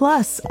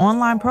 plus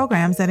online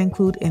programs that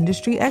include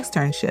industry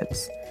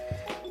externships.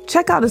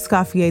 Check out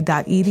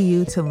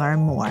escoffier.edu to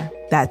learn more.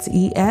 That's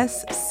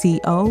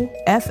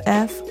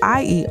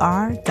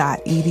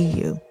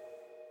ESCOFFIER.edu.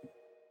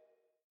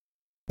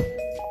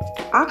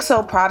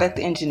 OXO product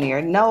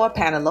engineer Noah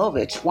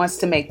Panilovich wants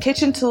to make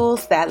kitchen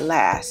tools that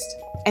last.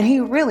 And he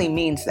really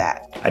means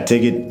that. I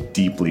take it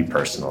deeply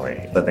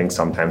personally. I think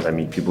sometimes I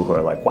meet people who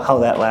are like, wow,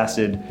 that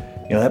lasted,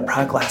 that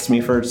product lasted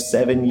me for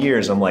 7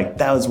 years. I'm like,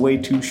 that was way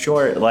too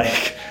short.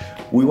 Like,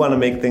 we want to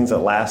make things that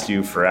last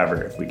you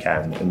forever if we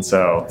can. And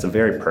so it's a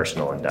very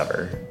personal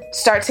endeavor.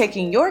 Start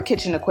taking your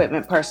kitchen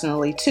equipment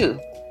personally too.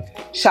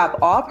 Shop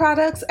all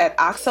products at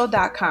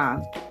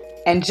OXO.com.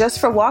 And just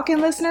for walk-in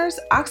listeners,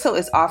 OXO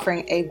is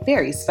offering a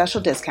very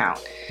special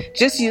discount.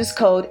 Just use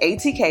code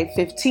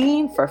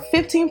ATK15 for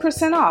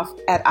 15% off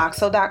at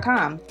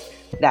OXO.com.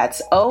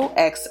 That's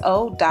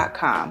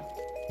OXO.com.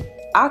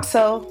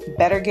 OXO,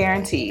 better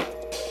guaranteed.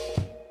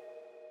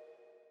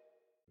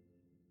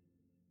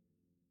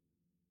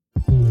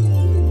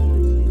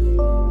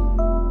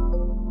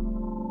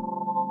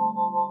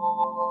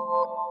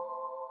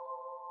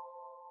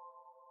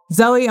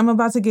 Zoe, I'm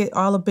about to get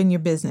all up in your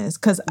business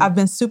because I've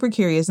been super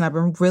curious and I've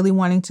been really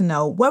wanting to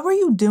know, what were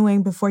you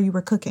doing before you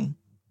were cooking?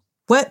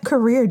 What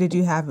career did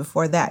you have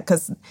before that?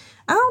 Because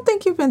I don't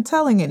think you've been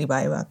telling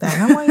anybody about that.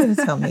 And I want you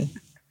to tell me.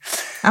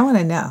 I want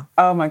to know.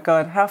 Oh my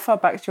God, how far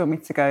back do you want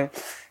me to go?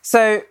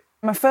 So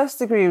my first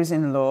degree was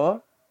in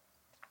law.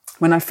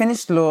 When I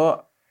finished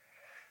law,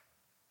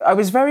 I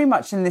was very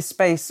much in this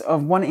space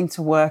of wanting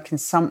to work in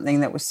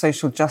something that was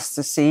social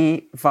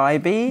justice-y,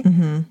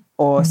 vibey,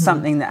 or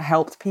something that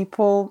helped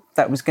people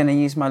that was going to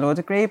use my law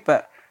degree.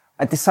 But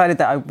I decided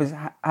that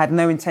I had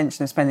no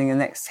intention of spending the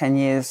next 10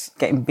 years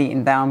getting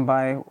beaten down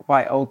by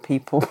white old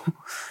people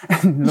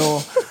in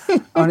law,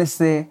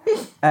 honestly.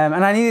 And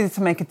I needed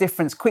to make a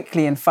difference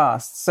quickly and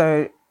fast.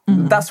 So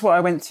that's what I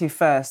went to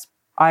first.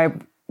 I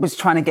was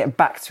trying to get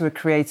back to a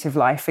creative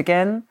life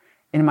again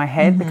in my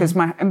head because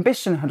my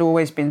ambition had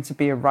always been to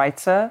be a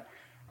writer.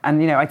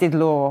 And, I did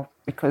law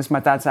because my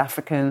dad's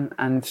African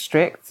and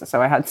strict,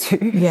 so I had to.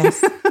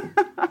 Yes.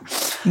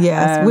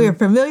 Yes, we're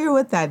familiar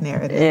with that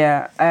narrative.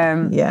 Yeah.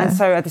 And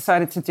so I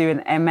decided to do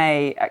an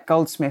MA at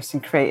Goldsmiths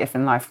in creative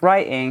and life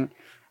writing.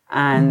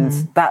 And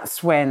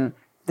that's when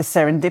the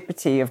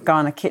serendipity of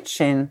Ghana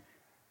Kitchen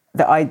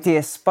the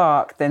idea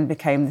spark then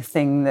became the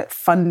thing that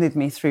funded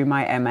me through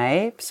my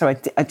MA. So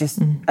I just,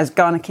 as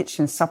Ghana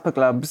Kitchen Supper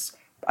Clubs,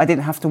 I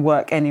didn't have to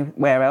work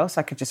anywhere else.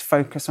 I could just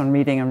focus on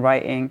reading and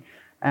writing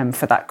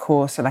for that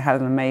course, and I had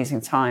an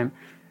amazing time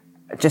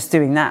just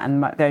doing that.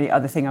 And the only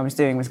other thing I was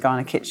doing was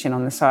Ghana Kitchen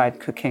on the side,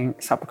 cooking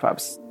supper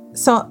clubs.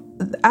 So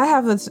I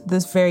have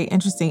this very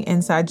interesting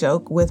inside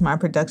joke with my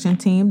production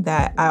team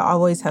that I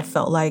always have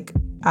felt like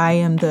I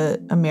am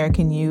the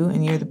American you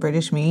and you're the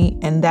British me,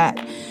 and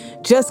that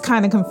just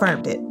kind of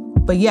confirmed it.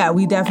 But yeah,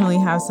 we definitely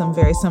have some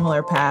very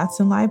similar paths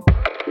in life.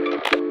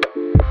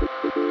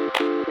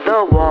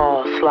 The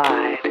Wall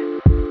Slide.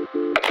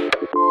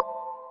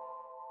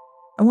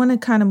 I want to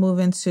kind of move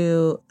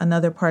into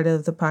another part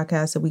of the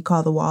podcast that we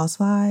call the Wall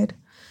Slide.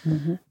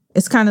 Mm-hmm.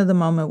 It's kind of the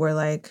moment where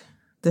like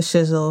the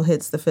shizzle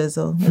hits the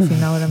fizzle, if you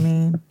know what I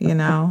mean, you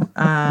know?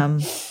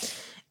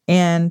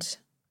 And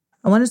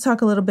I want to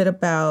talk a little bit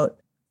about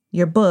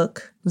your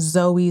book,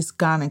 Zoe's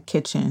Ghana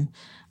Kitchen.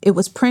 It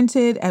was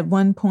printed at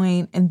one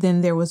point, and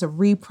then there was a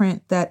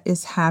reprint that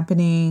is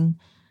happening.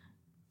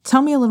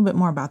 Tell me a little bit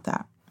more about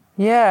that.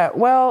 Yeah,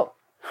 well,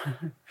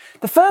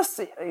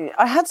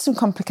 I had some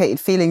complicated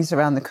feelings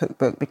around the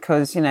cookbook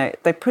because, you know,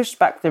 they pushed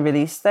back the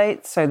release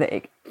date so that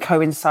it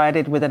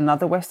coincided with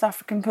another West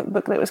African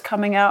cookbook that was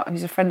coming out.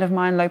 He's a friend of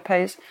mine,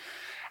 Lopez.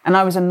 And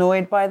I was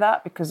annoyed by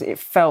that because it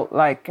felt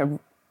like a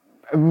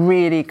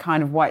really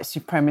kind of white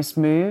supremacist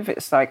move.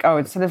 It's like, oh,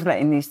 instead of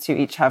letting these two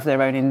each have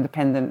their own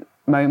independent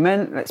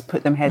moment, let's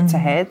put them head to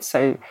head.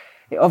 So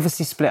it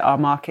obviously split our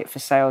market for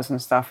sales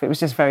and stuff. It was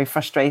just very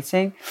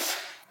frustrating.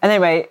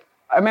 Anyway,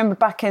 I remember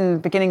back in the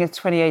beginning of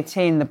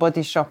 2018, the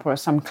Body Shop or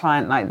some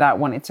client like that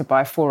wanted to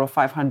buy 400 or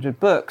 500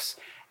 books.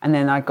 And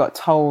then I got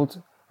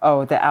told,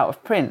 oh, they're out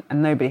of print.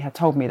 And nobody had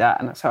told me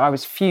that. And so I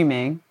was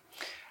fuming.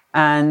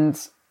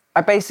 And I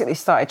basically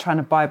started trying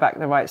to buy back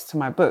the rights to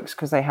my books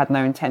because they had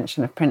no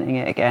intention of printing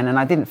it again. And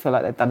I didn't feel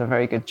like they'd done a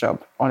very good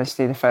job,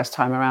 honestly, the first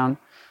time around.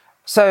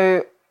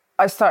 So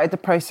I started the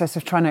process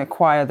of trying to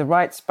acquire the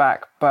rights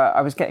back, but I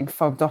was getting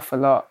fobbed off a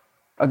lot.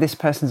 Oh, this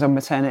person's on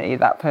maternity,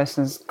 that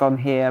person's gone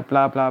here,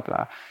 blah, blah,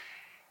 blah.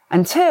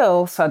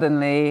 Until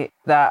suddenly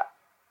that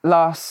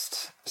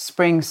last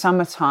spring,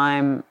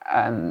 summertime,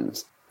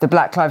 the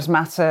Black Lives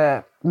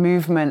Matter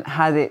movement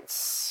had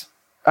its,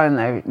 I don't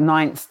know,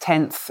 9th,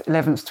 10th,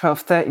 11th,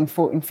 12th, 13th,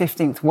 14th,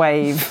 15th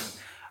wave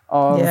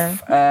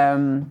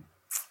of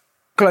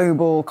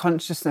global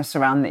consciousness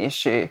around the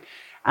issue.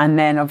 And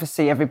then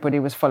obviously everybody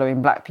was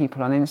following Black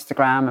people on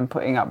Instagram and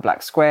putting up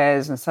Black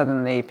squares. And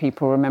suddenly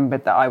people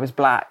remembered that I was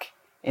Black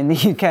in the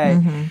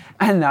UK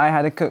and I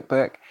had a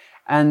cookbook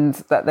and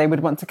that they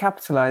would want to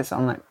capitalize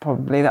on it.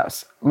 Probably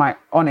that's my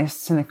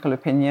honest, cynical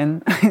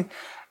opinion.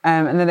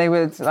 And then they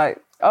would like,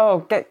 oh,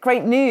 get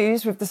great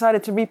news. We've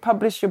decided to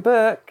republish your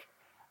book.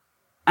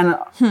 And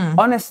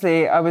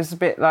honestly, I was a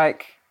bit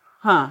like,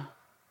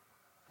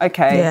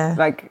 okay. Yeah.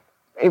 Like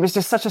it was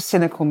just such a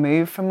cynical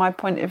move from my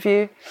point of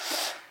view.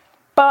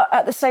 But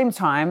at the same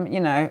time,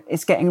 you know,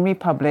 it's getting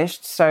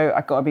republished. So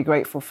I've got to be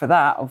grateful for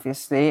that,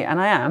 obviously.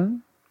 And I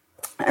am.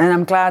 And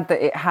I'm glad that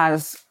it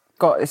has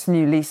got this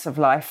new lease of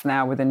life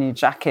now with a new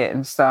jacket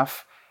and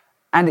stuff.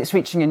 And it's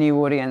reaching a new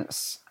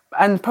audience.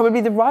 And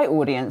probably the right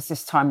audience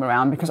this time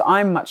around because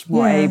I'm much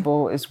more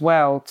able as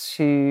well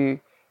to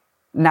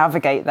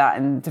navigate that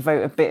and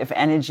devote a bit of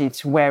energy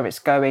to where it's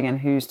going and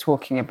who's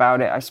talking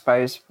about it, I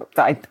suppose.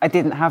 That I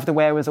didn't have the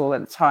wherewithal at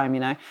the time, you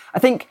know. I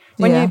think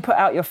when you put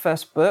out your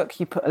first book,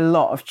 you put a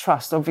lot of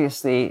trust,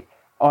 obviously,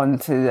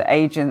 onto the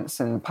agents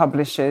and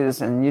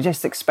publishers, and you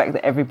just expect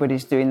that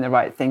everybody's doing the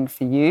right thing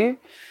for you.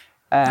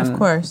 Of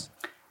course.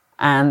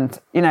 And,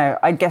 you know,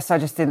 I guess I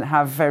just didn't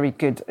have very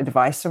good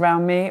advice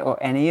around me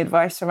or any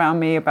advice around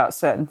me about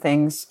certain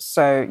things.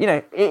 So, you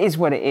know, it is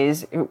what it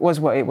is. It was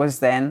what it was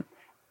then.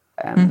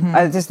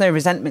 There's no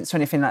resentments or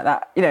anything like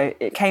that. You know,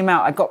 it came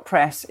out, I got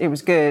press, it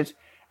was good,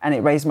 and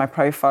it raised my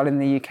profile in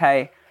the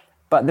UK.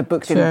 But the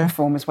book didn't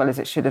perform as well as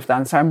it should have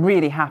done. So I'm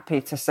really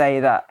happy to say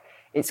that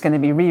it's going to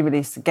be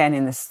re-released again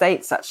in the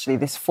States, actually,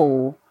 this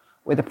fall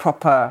with a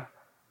proper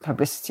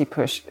publicity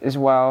push as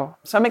well.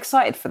 So I'm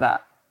excited for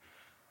that.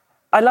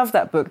 I love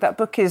that book. That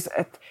book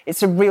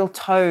it's a real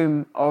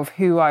tome of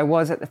who I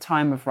was at the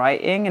time of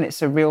writing, and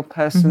it's a real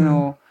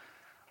personal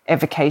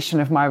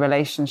evocation of my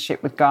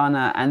relationship with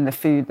Ghana, and the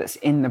food that's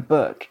in the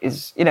book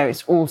is, you know,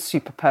 it's all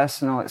super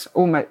personal. It's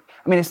almost,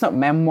 I mean, it's not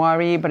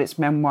memoir-y, but it's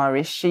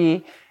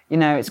memoir-ish-y. You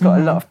know, it's got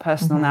a lot of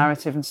personal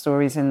narrative and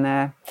stories in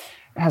there.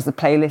 It has the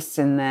playlists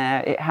in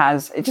there.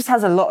 It just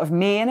has a lot of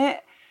me in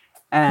it.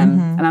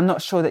 And I'm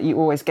not sure that you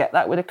always get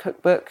that with a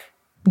cookbook.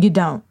 You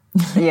don't.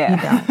 Yeah.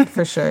 You don't,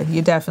 for sure.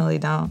 You definitely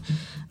don't.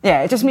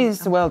 Yeah, it just means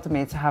the world to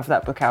me to have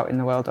that book out in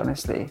the world,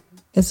 honestly.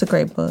 It's a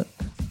great book.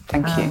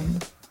 Thank you.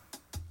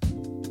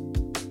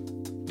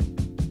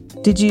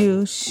 Did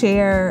you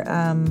share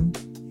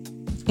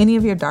any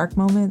of your dark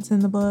moments in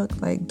the book?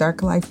 Like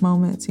dark life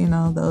moments, you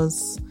know,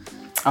 those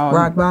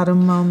rock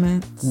bottom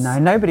moments? No,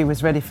 nobody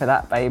was ready for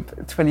that, babe.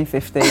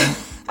 2015.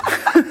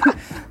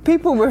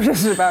 People were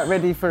just about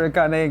ready for a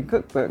Ghanaian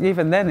cookbook.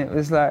 Even then, it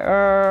was like,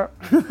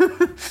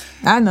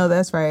 I know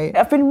that's right.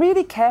 I've been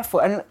really careful.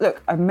 And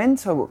look, I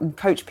mentor and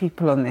coach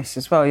people on this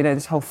as well. You know,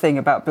 this whole thing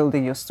about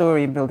building your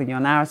story and building your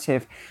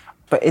narrative.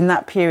 But in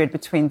that period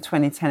between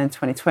 2010 and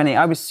 2020,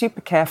 I was super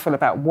careful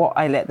about what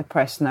I let the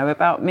press know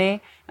about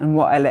me and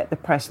what I let the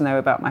press know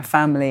about my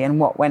family and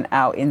what went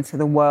out into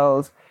the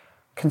world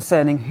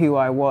concerning who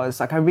I was.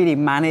 Like, I really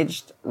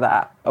managed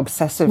that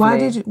obsessively.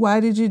 Why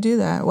did you do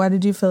that? Why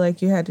did you feel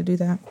like you had to do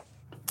that?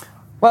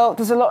 Well,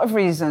 there's a lot of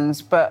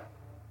reasons, but,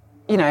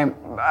 you know,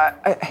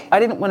 I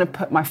didn't want to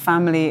put my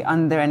family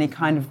under any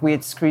kind of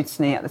weird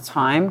scrutiny at the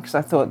time because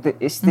I thought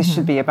that this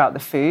should be about the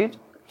food.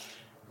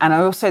 And I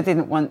also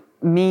didn't want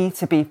me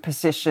to be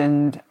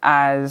positioned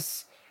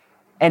as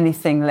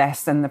anything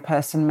less than the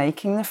person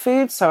making the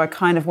food. So I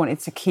kind of wanted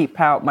to keep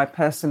out my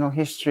personal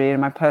history and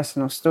my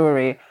personal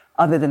story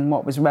other than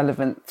what was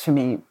relevant to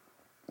me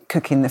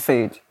cooking the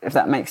food, if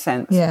that makes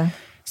sense. Yeah.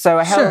 So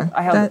I held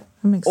that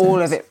makes all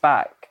sense. of it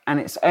back.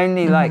 And it's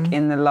only like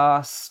in the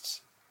last,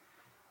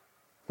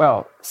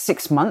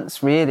 6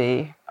 months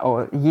really,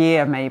 or a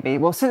year maybe.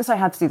 Well, since I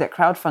had to do that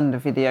crowdfunder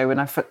video when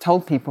I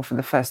told people for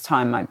the first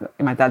time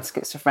my dad's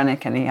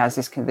schizophrenic and he has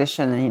this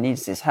condition and he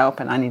needs this help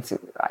and I need to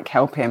like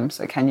help him.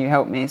 So can you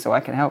help me so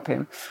I can help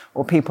him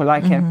or people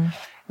like him?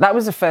 That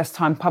was the first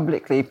time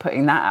publicly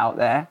putting that out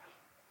there.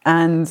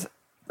 And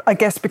I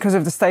guess because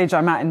of the stage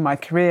I'm at in my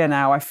career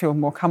now, I feel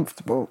more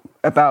comfortable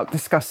about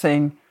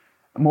discussing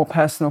more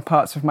personal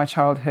parts of my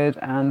childhood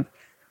and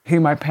who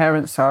my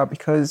parents are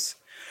because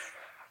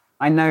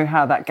I know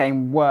how that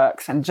game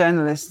works, and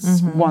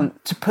journalists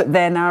want to put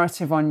their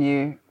narrative on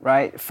you,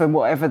 right, for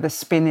whatever the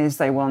spin is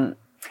they want.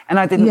 And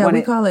I didn't want it.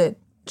 Yeah, we call it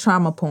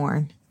trauma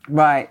porn.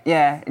 Right,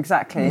 yeah,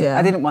 exactly. Yeah.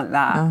 I didn't want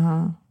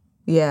that.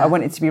 Yeah. I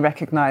wanted to be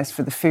recognised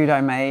for the food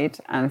I made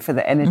and for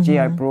the energy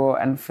I brought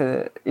and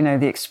for, you know,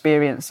 the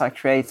experience I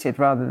created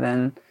rather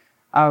than,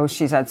 oh,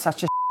 she's had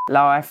such a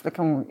life. Look,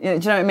 do you know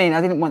what I mean?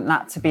 I didn't want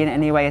that to be in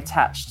any way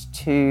attached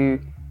to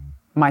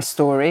my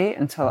story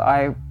until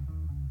I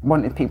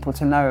wanted people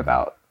to know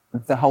about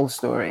the whole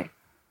story.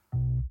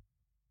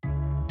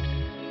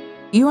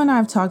 You and I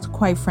have talked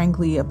quite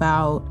frankly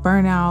about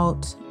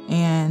burnout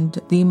and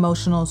the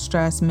emotional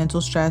stress,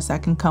 mental stress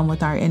that can come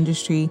with our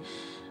industry.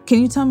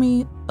 Can you tell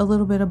me a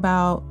little bit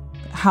about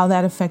how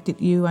that affected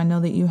you? I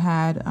know that you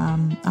had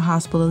a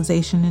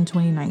hospitalization in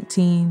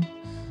 2019.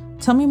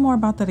 Tell me more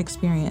about that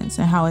experience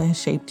and how it has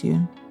shaped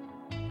you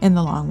in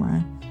the long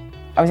run.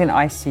 I was in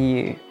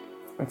ICU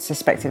with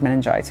suspected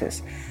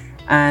meningitis.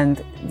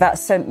 And that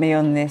sent me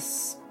on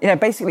this, you know,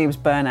 basically it was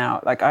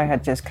burnout. Like I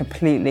had just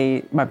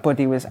completely, my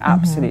body was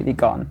absolutely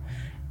gone.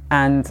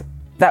 And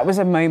that was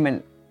a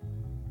moment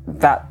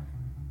that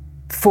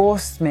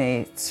forced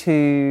me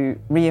to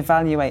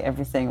reevaluate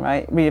everything,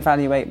 right?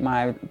 Reevaluate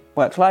my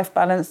work-life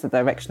balance, the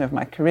direction of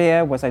my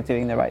career. Was I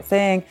doing the right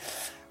thing?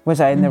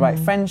 Was I in the right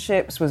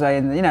friendships? Was I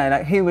in, you know,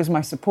 like who was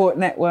my support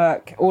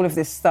network? All of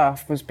this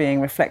stuff was being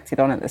reflected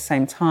on at the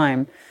same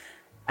time.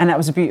 And that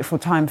was a beautiful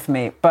time for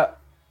me. But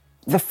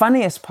the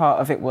funniest part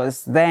of it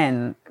was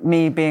then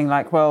me being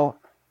like, well,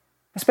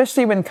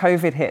 especially when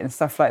COVID hit and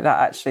stuff like that,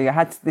 actually,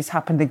 this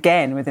happened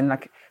again within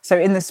so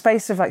in the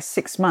space of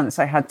 6 months,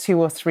 I had 2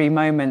 or 3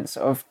 moments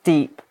of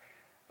deep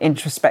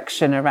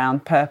introspection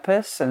around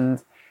purpose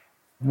and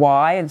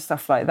why and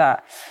stuff like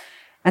that.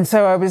 And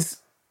so I was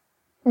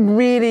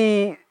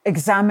really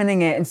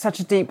examining it in such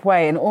a deep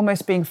way and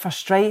almost being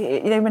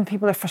frustrated. You know, when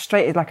people are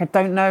frustrated, like, I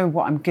don't know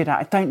what I'm good at.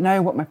 I don't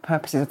know what my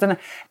purpose is. I don't know.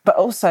 But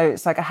also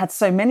it's like I had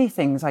so many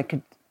things I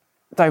could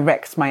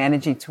direct my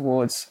energy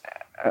towards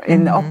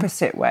in the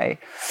opposite way.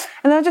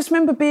 And I just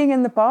remember being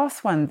in the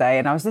bath one day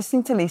and I was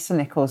listening to Lisa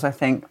Nichols, I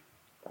think,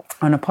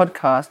 on a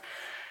podcast.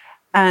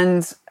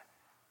 And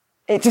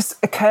it just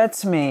occurred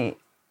to me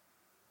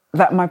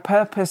that my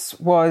purpose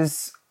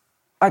was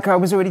like I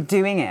was already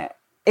doing it.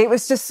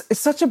 It's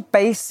such a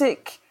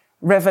basic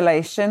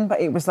revelation,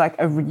 but it was like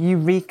a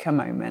eureka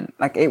moment.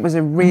 Like it was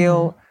a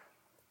real,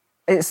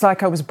 it's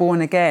like I was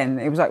born again.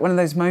 It was like one of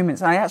those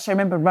moments. And I actually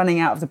remember running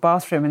out of the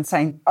bathroom and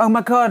saying, oh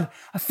my God,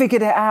 I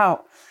figured it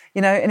out.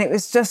 You know, and it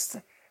was just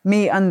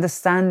me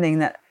understanding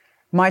that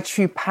my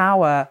true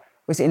power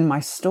was in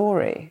my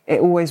story. It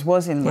always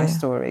was in my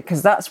story,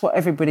 because that's what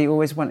everybody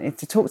always wanted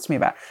to talk to me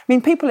about. I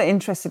mean, people are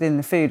interested in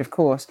the food, of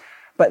course,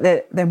 but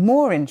they're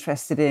more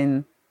interested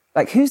in,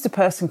 like, who's the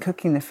person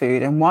cooking the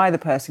food and why the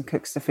person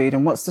cooks the food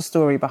and what's the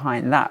story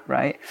behind that,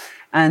 right?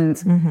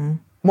 And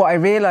what I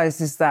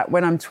realized is that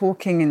when I'm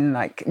talking in,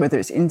 like, whether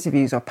it's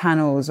interviews or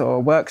panels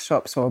or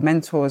workshops or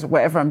mentors or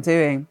whatever I'm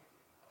doing,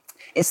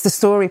 it's the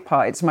story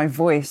part, it's my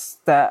voice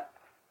that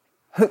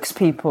hooks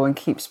people and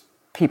keeps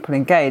people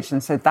engaged.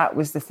 And so that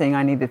was the thing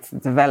I needed to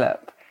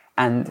develop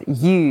and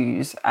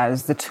use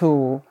as the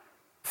tool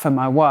for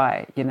my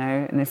why, you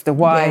know. And if the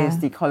why is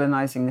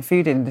decolonizing the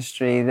food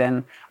industry,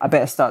 then I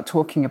better start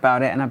talking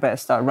about it and I better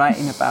start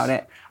writing about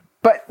it.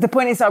 But the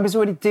point is, I was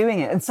already doing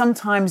it. And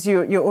sometimes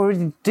you're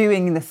already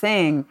doing the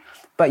thing,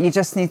 but you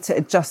just need to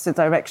adjust the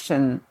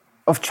direction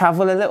of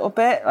travel a little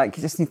bit. Like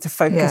you just need to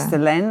focus the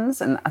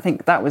lens. And I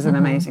think that was an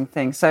amazing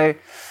thing. So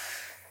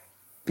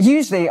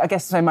usually, I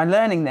guess, so my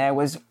learning there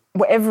was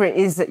whatever it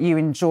is that you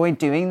enjoy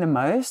doing the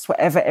most,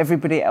 whatever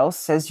everybody else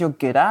says you're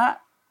good at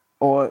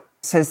or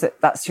says that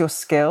that's your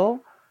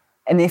skill.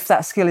 And if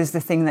that skill is the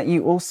thing that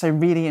you also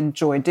really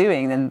enjoy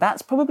doing, then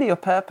that's probably your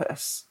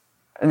purpose.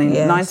 I mean,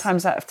 9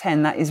 times out of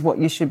 10, that is what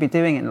you should be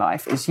doing in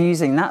life, is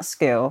using that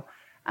skill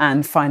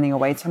and finding a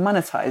way to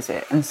monetize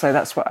it. And so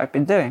that's what I've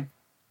been doing.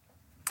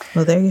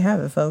 Well, there you have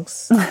it,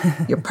 folks.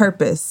 Your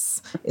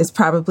purpose is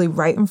probably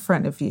right in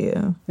front of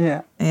you.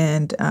 Yeah.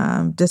 And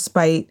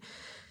despite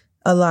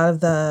a lot of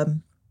the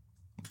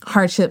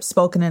hardships,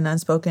 spoken and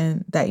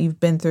unspoken, that you've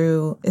been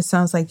through, it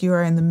sounds like you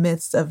are in the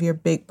midst of your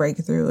big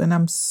breakthrough. And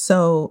I'm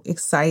so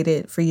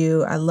excited for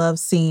you. I love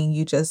seeing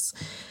you just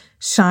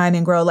shine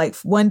and grow. Like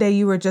one day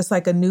you were just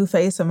like a new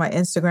face on my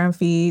Instagram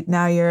feed.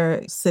 Now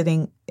you're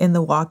sitting in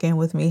the walk-in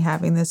with me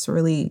having this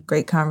really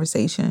great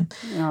conversation.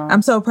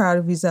 I'm so proud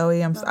of you,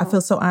 Zoe. I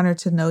feel so honored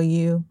to know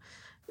you.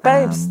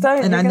 Babes,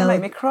 don't. You're going to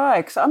make me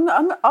cry. Because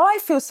I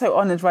feel so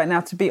honored right now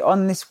to be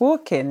on this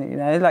walk-in. You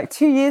know, like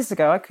 2 years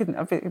ago,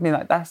 I've been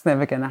like, that's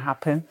never going to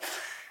happen.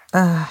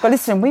 But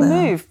listen, we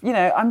move. You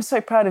know, I'm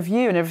so proud of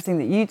you and everything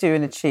that you do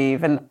and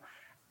achieve. And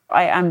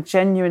I am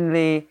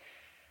genuinely,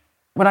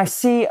 when I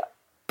see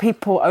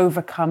people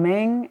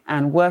overcoming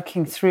and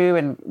working through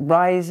and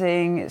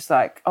rising, it's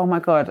like, oh my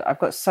God, I've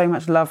got so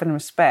much love and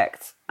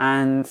respect.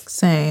 And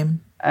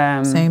same.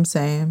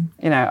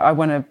 You know, I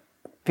want to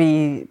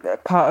be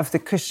part of the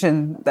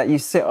cushion that you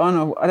sit on,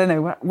 or I don't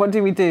know, what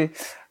do we do?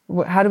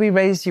 How do we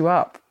raise you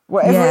up?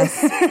 Whatever.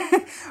 Yes.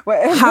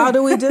 Whatever. How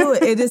do we do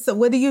it? It is,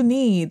 what do you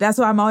need? That's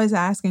what I'm always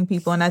asking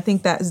people. And I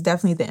think that is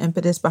definitely the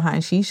impetus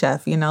behind She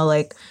Chef, you know,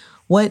 like,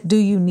 what do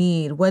you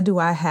need? What do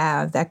I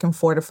have that can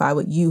fortify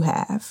what you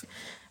have?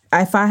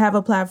 If I have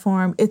a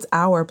platform, it's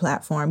our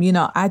platform. You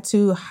know, I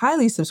too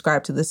highly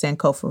subscribe to the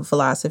Sankofa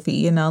philosophy,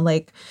 you know,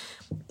 like,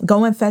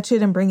 go and fetch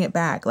it and bring it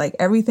back. Like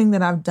everything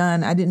that I've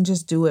done, I didn't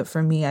just do it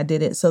for me. I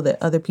did it so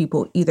that other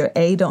people either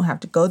A, don't have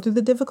to go through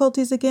the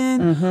difficulties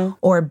again,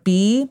 or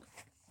B,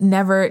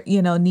 never,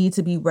 you know, need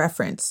to be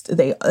referenced.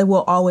 They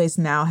will always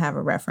now have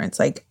a reference.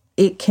 Like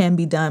it can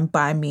be done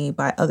by me,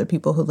 by other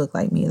people who look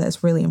like me.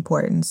 That's really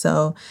important.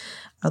 So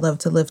I love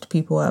to lift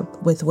people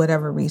up with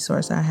whatever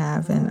resource I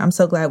have. And I'm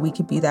so glad we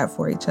could be that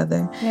for each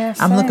other. Yeah,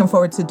 I'm looking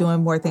forward to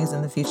doing more things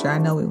in the future. I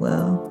know we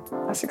will.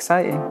 That's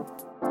exciting.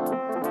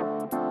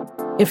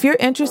 If you're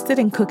interested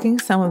in cooking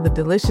some of the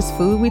delicious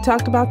food we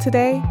talked about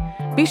today,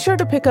 be sure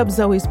to pick up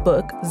Zoe's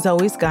book,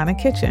 Zoe's Ghana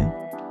Kitchen.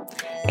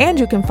 And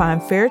you can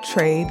find fair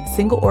trade,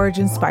 single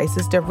origin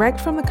spices direct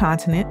from the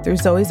continent through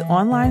Zoe's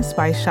online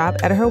spice shop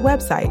at her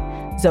website,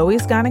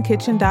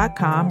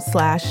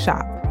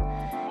 zoesghanakitchen.com/shop.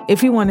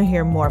 If you want to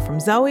hear more from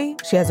Zoe,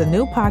 she has a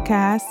new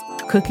podcast,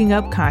 Cooking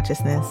Up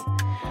Consciousness.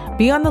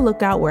 Be on the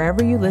lookout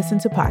wherever you listen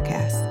to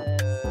podcasts.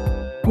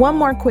 One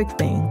more quick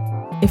thing.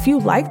 If you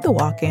like The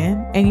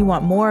Walk-In and you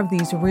want more of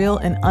these real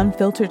and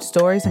unfiltered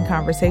stories and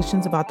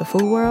conversations about the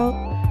food world,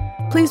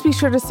 please be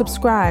sure to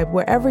subscribe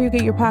wherever you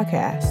get your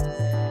podcast.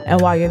 And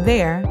while you're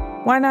there,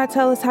 why not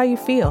tell us how you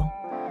feel?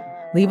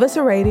 Leave us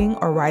a rating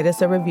or write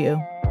us a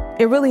review.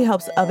 It really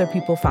helps other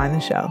people find the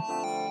show.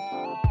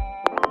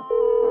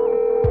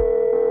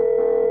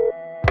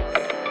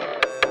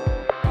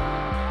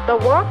 The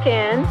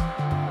Walk-In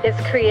is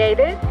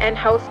created and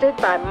hosted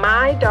by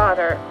my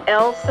daughter,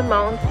 L.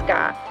 Simone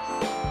Scott.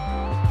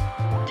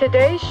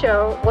 Today's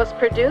show was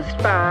produced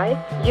by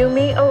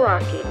Yumi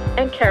Araki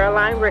and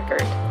Caroline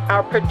Rickard.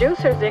 Our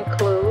producers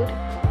include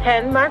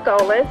Hen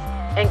Margolis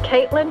and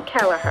Caitlin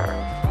Kelleher.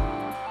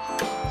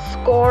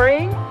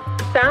 Scoring,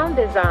 sound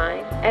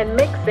design, and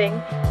mixing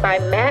by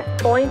Matt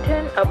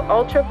Boynton of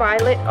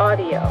Ultraviolet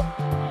Audio.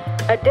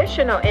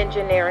 Additional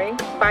engineering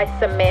by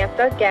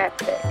Samantha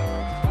Gatzik.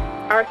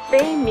 Our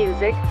theme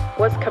music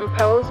was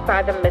composed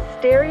by the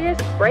mysterious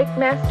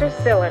Breakmaster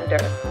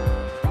Cylinder.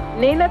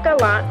 Nina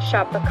Gallant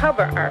shot the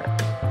cover art.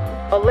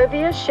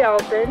 Olivia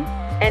Sheldon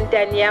and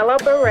Daniela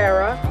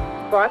Barrera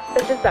brought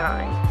the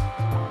design.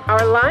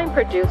 Our line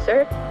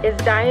producer is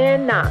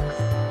Diane Knox.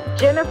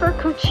 Jennifer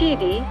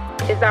Cucidi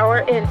is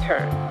our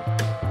intern.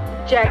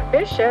 Jack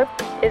Bishop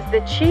is the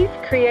Chief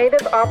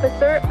Creative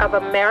Officer of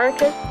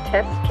America's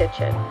Test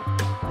Kitchen.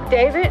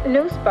 David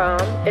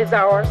Nussbaum is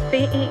our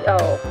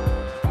CEO.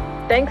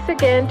 Thanks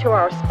again to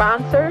our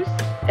sponsors,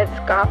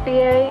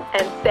 Escoffier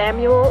and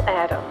Samuel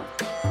Adams.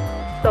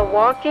 The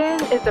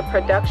Walk-In is a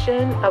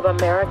production of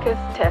America's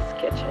Test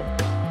Kitchen.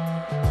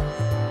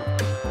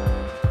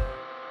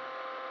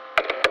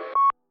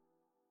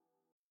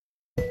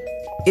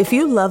 If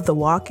you love The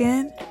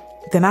Walk-In,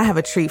 then I have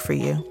a treat for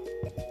you.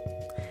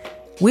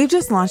 We've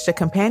just launched a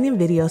companion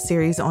video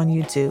series on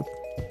YouTube.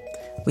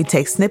 We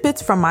take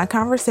snippets from my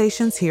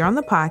conversations here on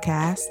the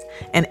podcast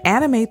and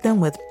animate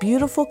them with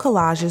beautiful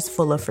collages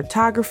full of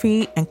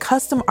photography and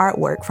custom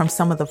artwork from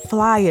some of the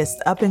flyest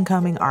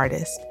up-and-coming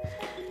artists.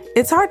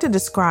 It's hard to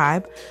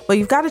describe, but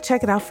you've got to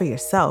check it out for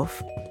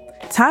yourself.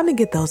 Time to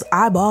get those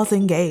eyeballs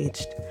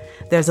engaged.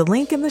 There's a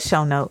link in the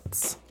show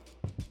notes.